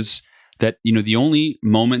book is that, the only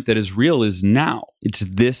moment that is real is now. It's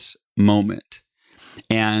this moment.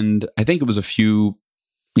 And I think it was a few,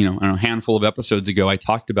 handful of episodes ago, I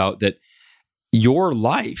talked about that your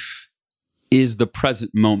life is the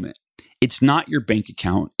present moment. It's not your bank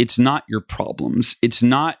account. It's not your problems. It's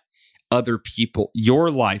not other people. Your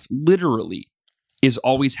life literally is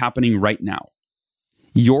always happening right now.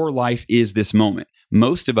 Your life is this moment.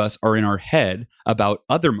 Most of us are in our head about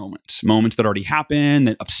other moments that already happened,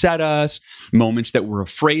 that upset us, moments that we're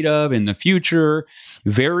afraid of in the future.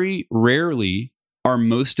 Very rarely are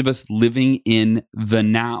most of us living in the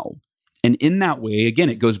now. And in that way, again,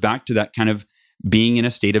 it goes back to that kind of being in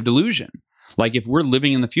a state of delusion. Like if we're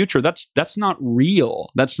living in the future, that's not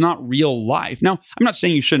real. That's not real life. Now, I'm not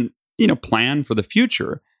saying you shouldn't, plan for the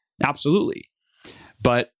future. Absolutely.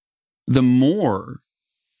 But the more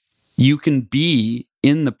you can be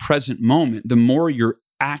in the present moment, the more you're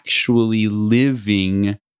actually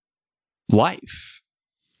living life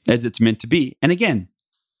as it's meant to be. And again,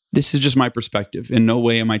 this is just my perspective. In no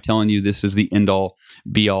way am I telling you this is the end all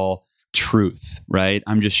be all truth, right?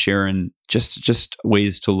 I'm just sharing just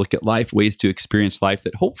ways to look at life, ways to experience life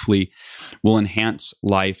that hopefully will enhance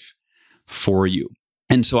life for you.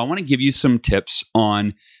 And so I want to give you some tips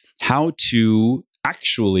on how to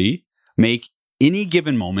actually make any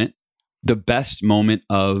given moment the best moment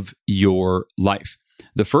of your life.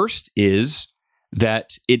 The first is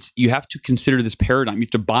that you have to consider this paradigm. You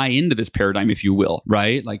have to buy into this paradigm, if you will,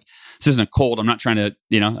 right? Like this isn't a cult. I'm not trying to,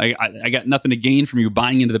 I got nothing to gain from you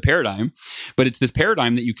buying into the paradigm, but it's this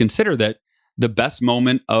paradigm that you consider that the best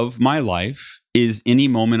moment of my life is any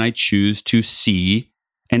moment I choose to see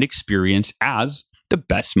and experience as the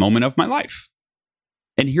best moment of my life.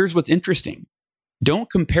 And here's what's interesting. Don't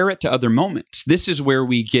compare it to other moments. This is where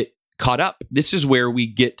we get caught up. This is where we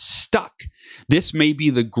get stuck. This may be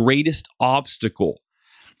the greatest obstacle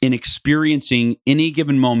in experiencing any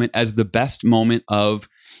given moment as the best moment of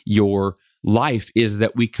your life, is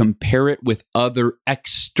that we compare it with other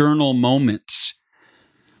external moments,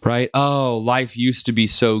 right? Oh, life used to be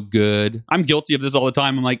so good. I'm guilty of this all the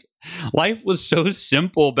time. I'm like, life was so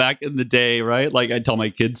simple back in the day, right? Like I tell my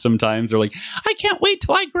kids sometimes, they're like, I can't wait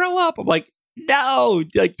till I grow up. I'm like, no,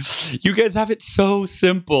 like you guys have it so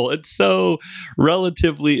simple. It's so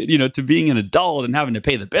relatively, to being an adult and having to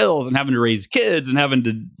pay the bills and having to raise kids and having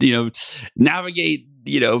to, navigate,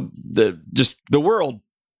 the world.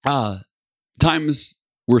 Times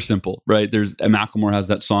were simple, right? Macklemore has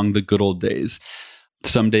that song, The Good Old Days.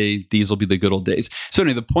 Someday these will be the good old days. So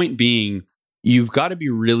anyway, the point being, you've got to be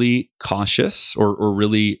really cautious or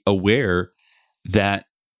really aware that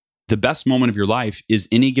the best moment of your life is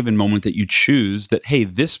any given moment that you choose that, hey,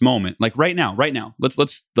 this moment, like right now,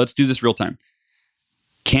 let's do this real time.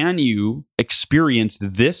 Can you experience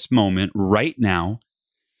this moment right now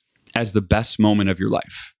as the best moment of your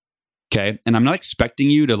life? Okay. And I'm not expecting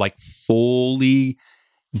you to like fully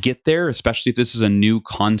get there, especially if this is a new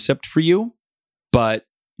concept for you, but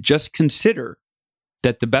just consider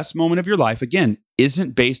that the best moment of your life, again,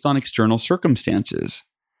 isn't based on external circumstances.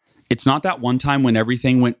 It's not that one time when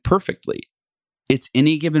everything went perfectly. It's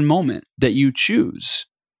any given moment that you choose.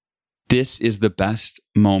 This is the best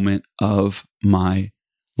moment of my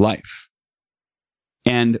life.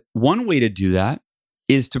 And one way to do that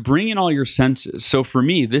is to bring in all your senses. So for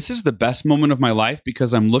me, this is the best moment of my life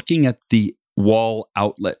because I'm looking at the wall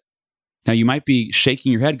outlet. Now you might be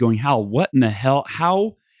shaking your head going, Hal, what in the hell?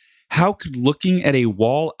 How could looking at a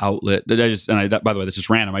wall outlet by the way, that's just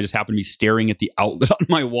random. I just happen to be staring at the outlet on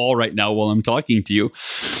my wall right now while I'm talking to you.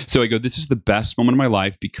 So I go, this is the best moment of my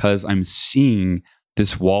life because I'm seeing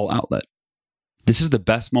this wall outlet. This is the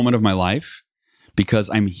best moment of my life because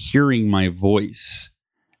I'm hearing my voice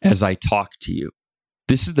as I talk to you.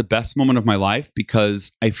 This is the best moment of my life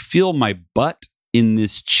because I feel my butt in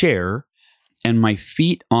this chair and my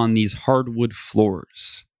feet on these hardwood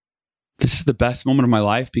floors. This is the best moment of my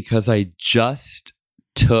life because I just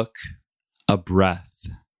took a breath.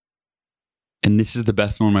 And this is the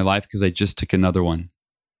best moment of my life because I just took another one.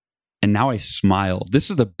 And now I smile. This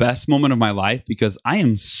is the best moment of my life because I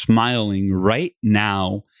am smiling right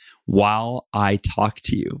now while I talk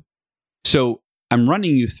to you. So I'm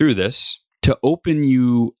running you through this to open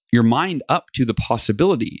your mind up to the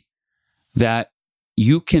possibility that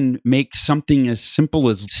you can make something as simple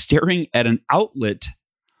as staring at an outlet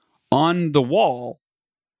on the wall.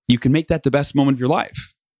 You can make that the best moment of your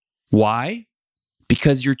life. Why?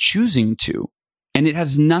 Because you're choosing to. And it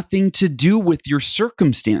has nothing to do with your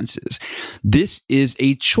circumstances. This is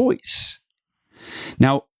a choice.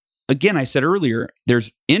 Now, again, I said earlier,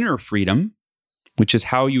 there's inner freedom, which is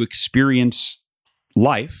how you experience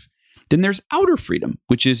life. Then there's outer freedom,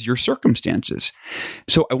 which is your circumstances.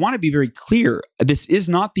 So I want to be very clear. This is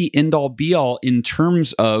not the end all be all in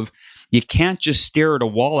terms of you can't just stare at a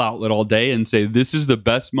wall outlet all day and say, this is the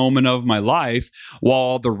best moment of my life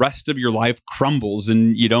while the rest of your life crumbles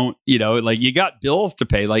and you don't, like you got bills to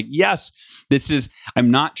pay. Like, yes,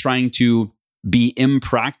 I'm not trying to be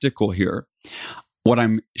impractical here. What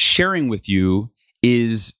I'm sharing with you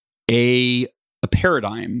is a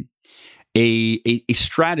paradigm, a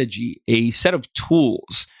strategy, a set of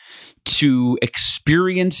tools to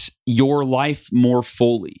experience your life more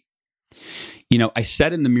fully. I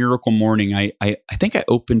said in the Miracle Morning, I think I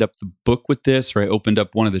opened up the book with this, or I opened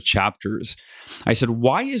up one of the chapters. I said,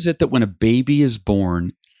 why is it that when a baby is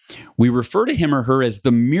born, we refer to him or her as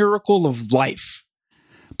the miracle of life,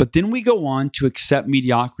 but then we go on to accept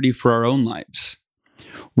mediocrity for our own lives?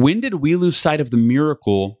 When did we lose sight of the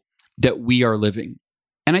miracle that we are living?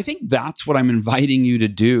 And I think that's what I'm inviting you to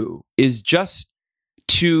do, is just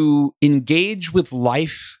to engage with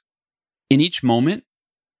life in each moment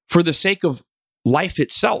for the sake of life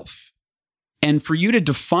itself. And for you to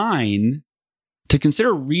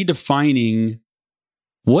consider redefining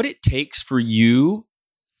what it takes for you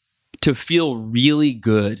to feel really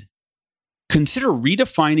good. Consider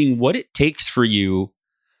redefining what it takes for you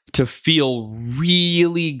to feel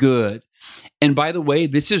really good. And by the way,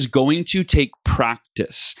 this is going to take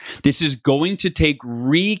practice. This is going to take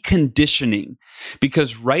reconditioning,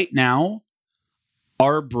 because right now,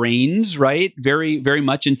 our brains, right, very, very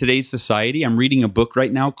much in today's society. I'm reading a book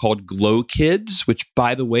right now called Glow Kids, which,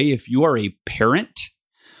 by the way, if you are a parent,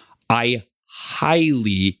 I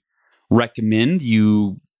highly recommend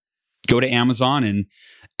you go to Amazon and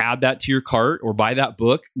add that to your cart or buy that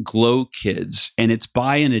book, Glow Kids. And it's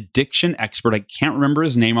by an addiction expert. I can't remember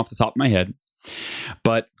his name off the top of my head,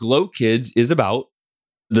 but Glow Kids is about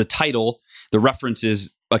the title. The reference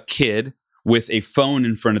is a kid with a phone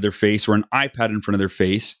in front of their face or an iPad in front of their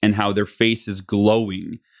face and how their face is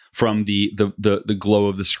glowing from the glow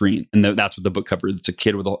of the screen. And that's what the book covers. It's a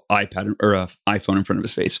kid with an iPad or an iPhone in front of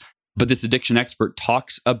his face. But this addiction expert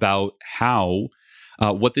talks about how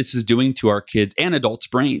what this is doing to our kids and adults'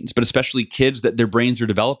 brains, but especially kids that their brains are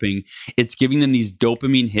developing. It's giving them these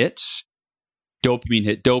dopamine hits. Dopamine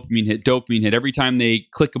hit, dopamine hit, dopamine hit. Every time they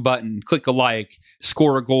click a button, click a like,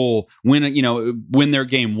 score a goal, win their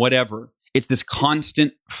game, whatever. It's this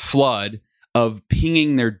constant flood of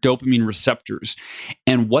pinging their dopamine receptors.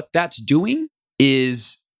 And what that's doing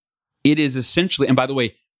is it is essentially, and by the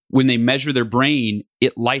way, when they measure their brain,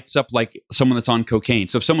 it lights up like someone that's on cocaine.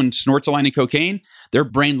 So if someone snorts a line of cocaine, their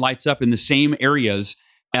brain lights up in the same areas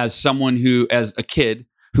as a kid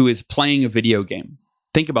who is playing a video game.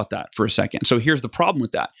 Think about that for a second. So here's the problem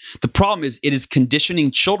with that. The problem is it is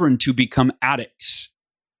conditioning children to become addicts.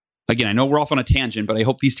 Again, I know we're off on a tangent, but I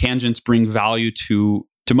hope these tangents bring value to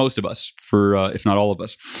most of us, if not all of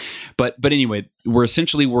us. But anyway, we're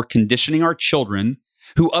conditioning our children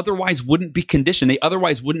who otherwise wouldn't be conditioned. They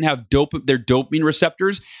otherwise wouldn't have their dopamine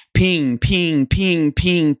receptors ping, ping, ping,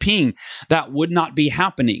 ping, ping. That would not be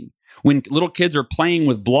happening. When little kids are playing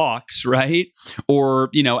with blocks, right? Or,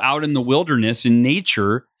 out in the wilderness in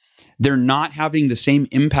nature, they're not having the same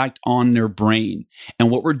impact on their brain. And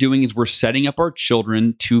what we're doing is we're setting up our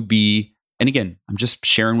children to be, and again, I'm just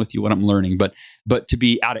sharing with you what I'm learning, but to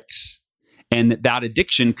be addicts. And that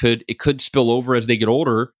addiction could spill over as they get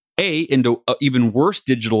older, into even worse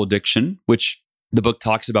digital addiction, which the book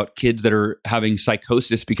talks about kids that are having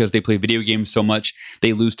psychosis because they play video games so much,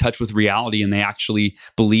 they lose touch with reality and they actually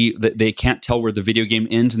believe that they can't tell where the video game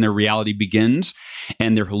ends and their reality begins,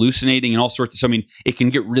 and they're hallucinating and all sorts of. So, I mean, it can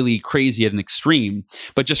get really crazy at an extreme,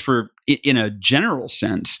 but just in a general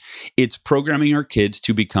sense, it's programming our kids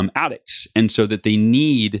to become addicts, and so that they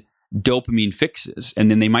need dopamine fixes, and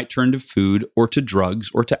then they might turn to food or to drugs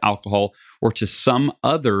or to alcohol or to some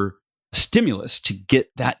other stimulus to get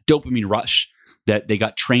that dopamine rush that they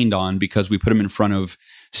got trained on because we put them in front of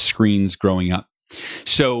screens growing up.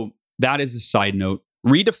 So that is a side note.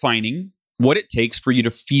 Redefining what it takes for you to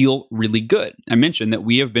feel really good. I mentioned that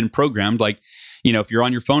we have been programmed, if you're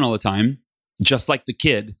on your phone all the time, just like the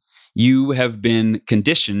kid, you have been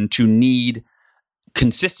conditioned to need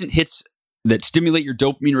consistent hits that stimulate your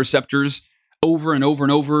dopamine receptors over and over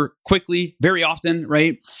and over, quickly, very often,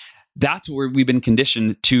 right? That's where we've been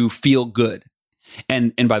conditioned to feel good.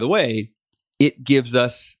 And by the way, it gives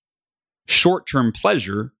us short-term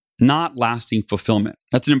pleasure, not lasting fulfillment.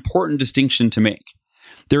 That's an important distinction to make.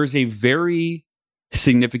 There is a very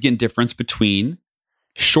significant difference between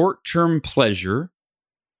short-term pleasure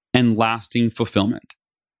and lasting fulfillment.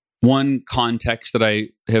 One context that I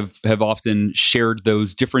have often shared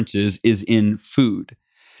those differences is in food.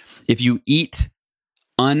 If you eat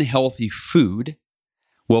unhealthy food,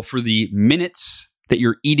 well, for the minutes that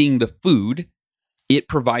you're eating the food, it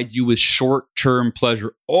provides you with short-term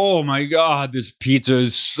pleasure. Oh my God, this pizza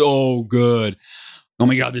is so good. Oh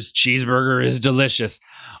my God, this cheeseburger is delicious.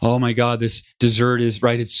 Oh my God, this dessert is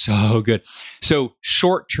right. It's so good. So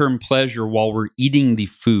short-term pleasure while we're eating the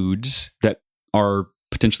foods that are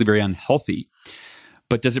potentially very unhealthy.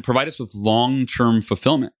 But does it provide us with long-term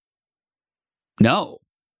fulfillment? No.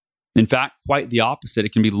 In fact, quite the opposite.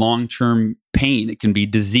 It can be long-term pain. It can be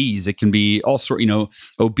disease. It can be all sorts,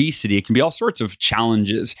 obesity. It can be all sorts of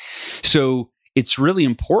challenges. So it's really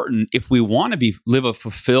important, if we want to live a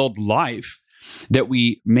fulfilled life, that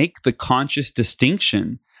we make the conscious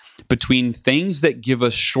distinction between things that give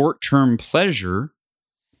us short-term pleasure,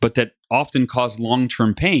 but that often cause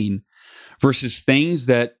long-term pain, versus things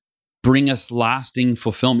that bring us lasting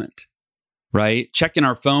fulfillment, right? Checking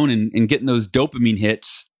our phone and getting those dopamine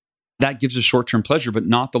hits, that gives us short-term pleasure, but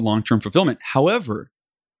not the long-term fulfillment. However,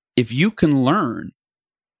 if you can learn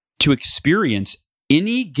to experience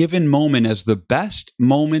any given moment as the best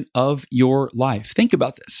moment of your life, think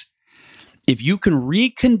about this. If you can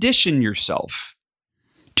recondition yourself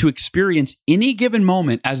to experience any given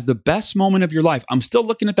moment as the best moment of your life, I'm still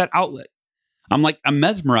looking at that outlet. I'm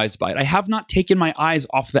mesmerized by it. I have not taken my eyes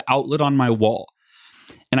off the outlet on my wall.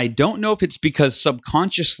 And I don't know if it's because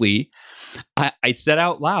subconsciously I said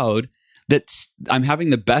out loud that I'm having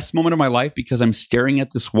the best moment of my life because I'm staring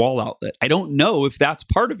at this wall outlet. I don't know if that's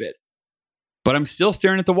part of it, but I'm still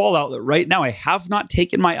staring at the wall outlet right now. I have not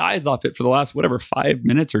taken my eyes off it for the last, 5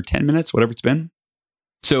 minutes or 10 minutes, whatever it's been.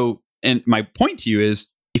 So, and my point to you is,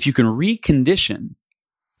 if you can recondition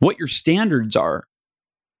what your standards are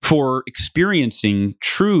for experiencing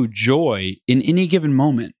true joy in any given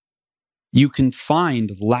moment, you can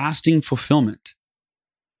find lasting fulfillment.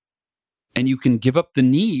 And you can give up the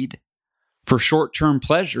need for short-term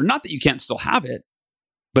pleasure. Not that you can't still have it,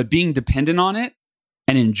 but being dependent on it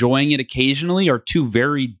and enjoying it occasionally are two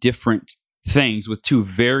very different things with two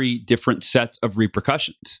very different sets of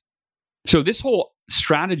repercussions. So this whole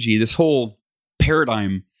strategy, this whole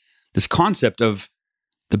paradigm, this concept of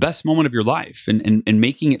the best moment of your life and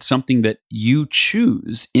making it something that you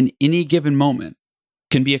choose in any given moment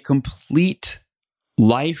can be a complete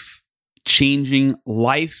life-changing,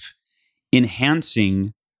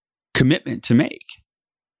 life-enhancing commitment to make.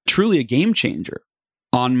 Truly a game changer.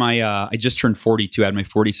 On my, I just turned 42. I had my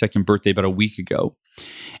 42nd birthday about a week ago.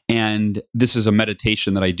 And this is a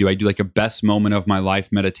meditation that I do. I do like a best moment of my life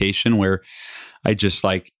meditation where I just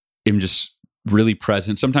am just really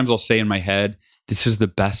present. Sometimes I'll say in my head, this is the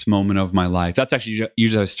best moment of my life. That's actually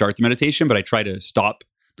usually how I start the meditation, but I try to stop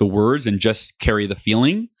the words and just carry the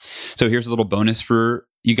feeling. So here's a little bonus for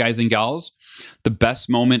you guys and gals. The best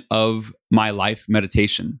moment of my life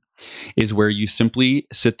meditation is where you simply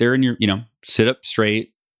sit there and sit up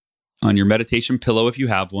straight on your meditation pillow if you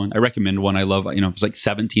have one. I recommend one. I love, it's like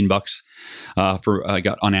 $17 I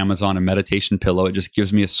got on Amazon a meditation pillow. It just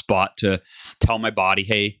gives me a spot to tell my body,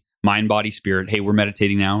 hey, mind, body, spirit, hey, we're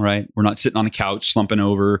meditating now, right? We're not sitting on a couch slumping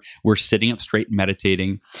over. We're sitting up straight and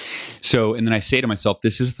meditating. So, and then I say to myself,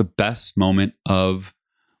 this is the best moment of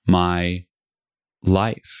my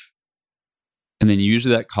life. And then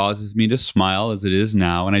usually that causes me to smile as it is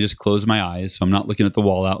now. And I just close my eyes. So I'm not looking at the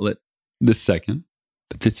wall outlet this second.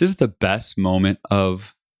 But this is the best moment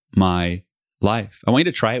of my life. I want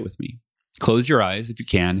you to try it with me. Close your eyes if you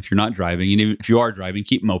can. If you're not driving, and even if you are driving,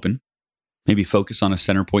 keep them open. Maybe focus on a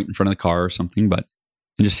center point in front of the car or something. And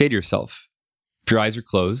just say to yourself, if your eyes are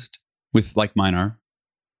closed, like mine are,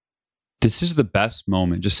 this is the best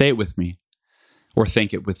moment. Just say it with me or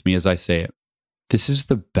think it with me as I say it. This is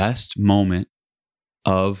the best moment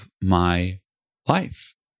of my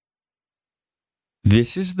life.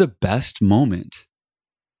 This is the best moment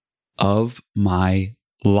of my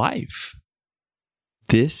life.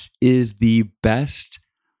 This is the best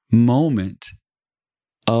moment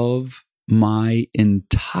of my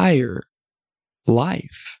entire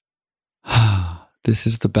life. This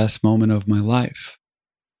is the best moment of my life.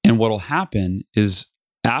 And what'll happen is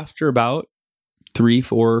after about 3,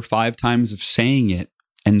 4, 5 times of saying it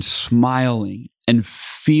and smiling and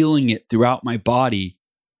feeling it throughout my body,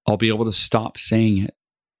 I'll be able to stop saying it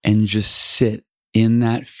and just sit in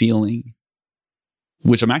that feeling,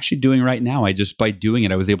 which I'm actually doing right now. By doing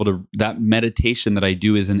it, I was able to, that meditation that I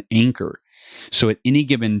do is an anchor. So at any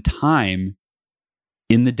given time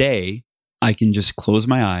in the day, I can just close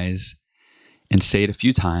my eyes and say it a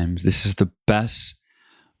few times. This is the best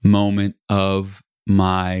moment of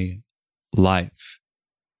my life.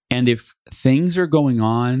 And if things are going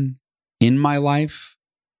on in my life,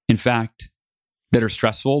 in fact, that are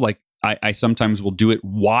stressful, like I sometimes will do it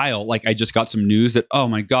while, like I just got some news that, oh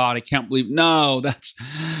my God, I can't believe that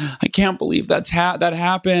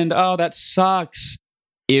happened. Oh, that sucks.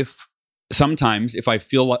 Sometimes if I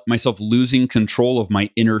feel myself losing control of my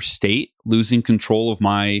inner state, losing control of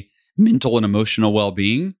my mental and emotional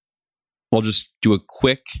well-being, I'll just do a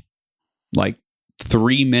quick,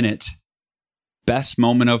 3-minute best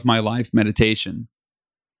moment of my life meditation.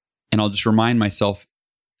 And I'll just remind myself,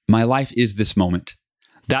 my life is this moment.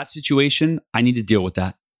 That situation, I need to deal with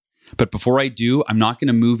that. But before I do, I'm not going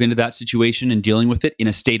to move into that situation and dealing with it in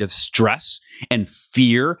a state of stress and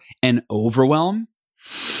fear and overwhelm.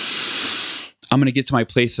 I'm going to get to my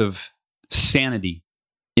place of sanity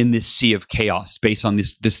in this sea of chaos based on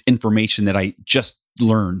this information that I just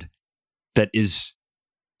learned that is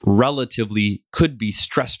relatively could be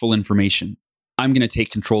stressful information. I'm going to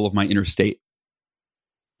take control of my inner state.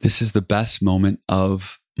 This is the best moment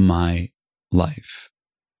of my life.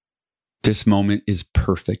 This moment is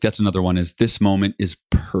perfect. That's another one, is this moment is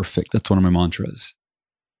perfect. That's one of my mantras.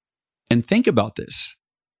 And think about this.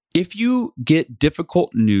 If you get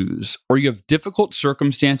difficult news or you have difficult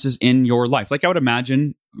circumstances in your life, like I would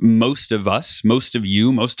imagine most of us, most of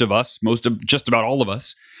you, most of us, most of just about all of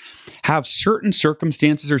us have certain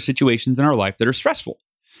circumstances or situations in our life that are stressful,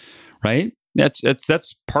 right?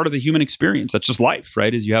 That's part of the human experience. That's just life,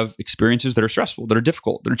 right? Is you have experiences that are stressful, that are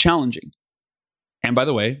difficult, that are challenging. And by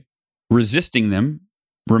the way, resisting them,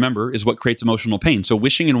 remember, is what creates emotional pain. So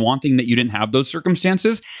wishing and wanting that you didn't have those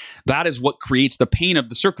circumstances, that is what creates the pain of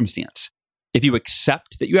the circumstance. If you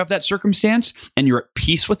accept that you have that circumstance and you're at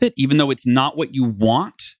peace with it, even though it's not what you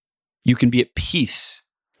want, you can be at peace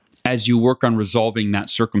as you work on resolving that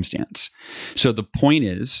circumstance. So the point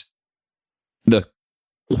is, the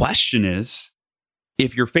question is,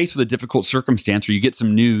 if you're faced with a difficult circumstance or you get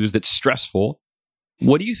some news that's stressful,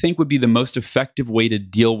 what do you think would be the most effective way to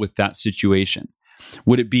deal with that situation?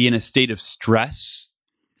 Would it be in a state of stress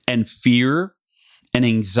and fear and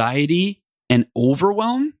anxiety and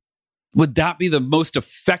overwhelm? Would that be the most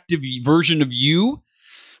effective version of you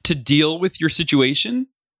to deal with your situation?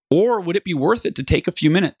 Or would it be worth it to take a few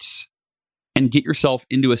minutes and get yourself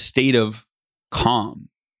into a state of calm,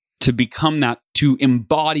 to become that, to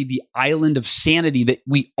embody the island of sanity that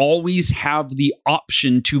we always have the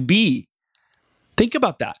option to be? Think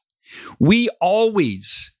about that. We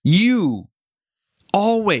always, you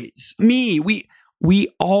always, me,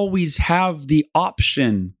 we always have the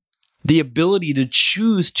option, the ability to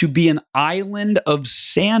choose to be an island of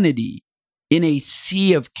sanity in a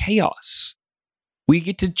sea of chaos. We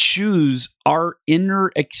get to choose our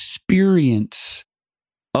inner experience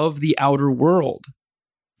of the outer world.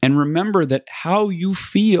 And remember that how you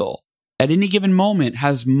feel at any given moment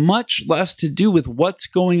has much less to do with what's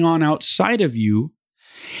going on outside of you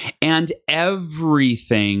and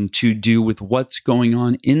everything to do with what's going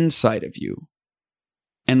on inside of you.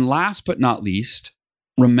 And last but not least,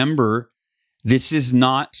 remember, this is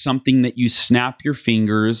not something that you snap your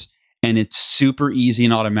fingers and it's super easy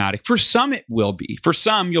and automatic. For some, it will be. For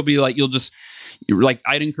some, you'll be like,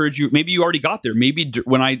 I'd encourage you, maybe you already got there. Maybe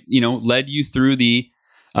when I, led you through the,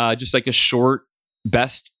 just like a short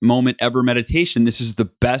best moment ever meditation, this is the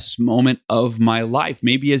best moment of my life.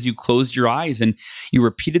 Maybe as you closed your eyes and you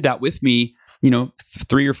repeated that with me,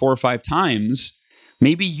 3 or 4 or 5 times,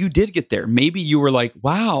 maybe you did get there. Maybe you were like,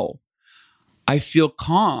 wow, I feel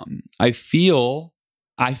calm. I feel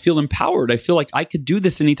empowered. I feel like I could do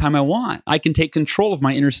this anytime I want. I can take control of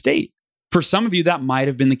my inner state. For some of you, that might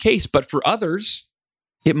have been the case, but for others,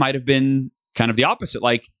 it might have been kind of the opposite.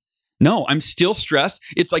 Like, no, I'm still stressed.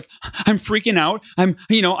 It's like, I'm freaking out.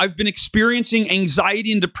 I've been experiencing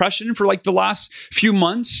anxiety and depression for like the last few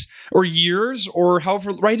months or years or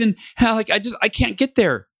however, right? And I can't get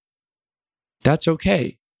there. That's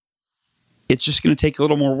okay. It's just going to take a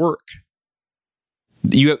little more work.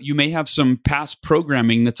 You may have some past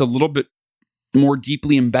programming that's a little bit more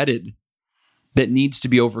deeply embedded that needs to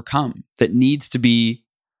be overcome, that needs to be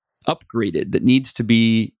upgraded, that needs to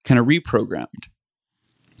be kind of reprogrammed.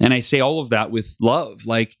 And I say all of that with love.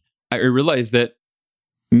 Like, I realize that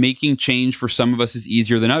making change for some of us is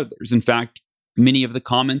easier than others. In fact, many of the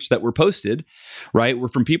comments that were posted, right, were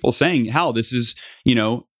from people saying, Hal, this is,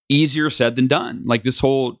 easier said than done. Like this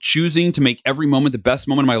whole choosing to make every moment the best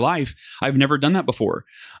moment of my life. I've never done that before.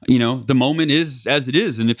 The moment is as it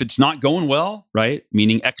is. And if it's not going well, right,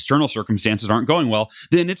 meaning external circumstances aren't going well,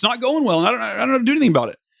 then it's not going well. And I don't know how to do anything about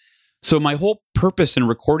it. So my whole purpose in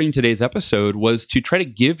recording today's episode was to try to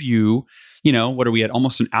give you, what are we at?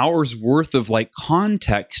 Almost an hour's worth of like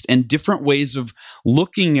context and different ways of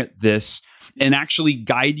looking at this and actually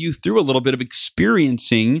guide you through a little bit of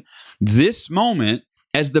experiencing this moment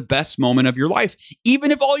as the best moment of your life,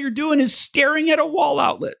 even if all you're doing is staring at a wall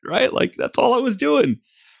outlet, right? Like that's all I was doing.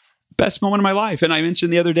 Best moment of my life. And I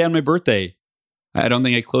mentioned the other day on my birthday, I don't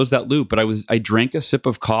think I closed that loop, but I drank a sip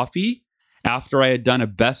of coffee after I had done a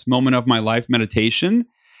best moment of my life meditation,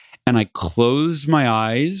 and I closed my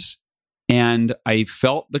eyes and I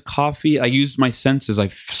felt the coffee. I used my senses. I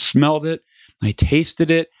smelled it. I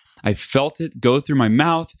tasted it. I felt it go through my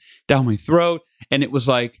mouth, down my throat. And it was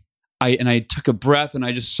like, I took a breath and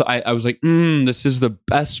I was like, this is the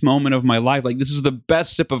best moment of my life. Like this is the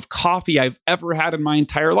best sip of coffee I've ever had in my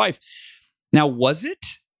entire life. Now, was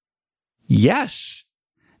it? Yes.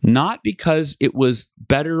 Not because it was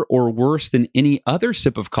better or worse than any other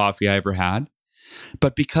sip of coffee I ever had,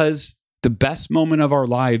 but because the best moment of our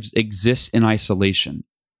lives exists in isolation.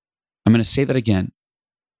 I'm going to say that again.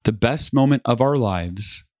 The best moment of our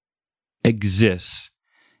lives exists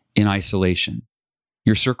in isolation.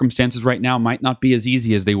 Your circumstances right now might not be as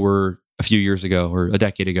easy as they were a few years ago or a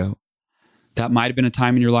decade ago. That might have been a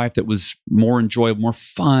time in your life that was more enjoyable, more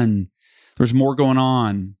fun. There was more going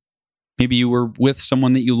on. Maybe you were with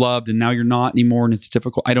someone that you loved and now you're not anymore and it's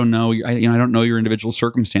difficult. I don't know. I don't know your individual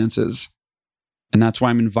circumstances. And that's why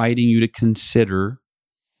I'm inviting you to consider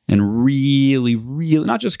and really, really,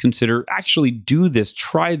 not just consider, actually do this,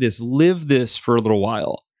 try this, live this for a little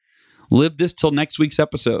while. Live this till next week's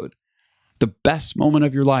episode. The best moment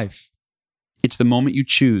of your life. It's the moment you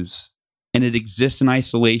choose, and it exists in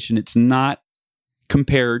isolation. It's not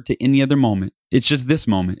compared to any other moment. It's just this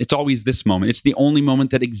moment. It's always this moment. It's the only moment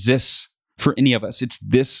that exists for any of us. It's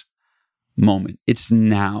this moment. It's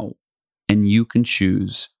now, and you can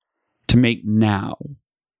choose to make now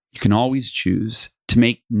you can always choose to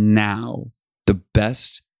make now the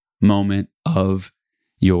best moment of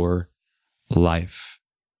your life.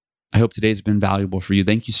 I hope today's been valuable for you.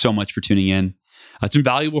 Thank you so much for tuning in. It's been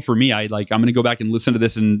valuable for me. I'm going to go back and listen to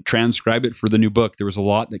this and transcribe it for the new book. There was a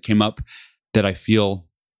lot that came up that I feel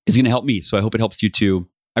is going to help me. So I hope it helps you too.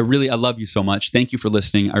 I love you so much. Thank you for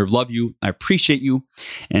listening. I love you. I appreciate you.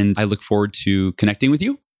 And I look forward to connecting with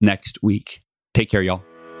you next week. Take care, y'all.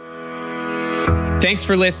 Thanks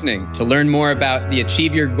for listening. To learn more about the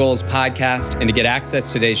Achieve Your Goals podcast and to get access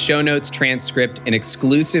to today's show notes, transcript, and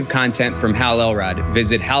exclusive content from Hal Elrod,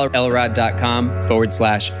 visit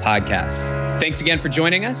halelrod.com/podcast. Thanks again for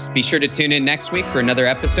joining us. Be sure to tune in next week for another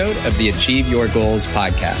episode of the Achieve Your Goals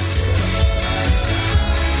podcast.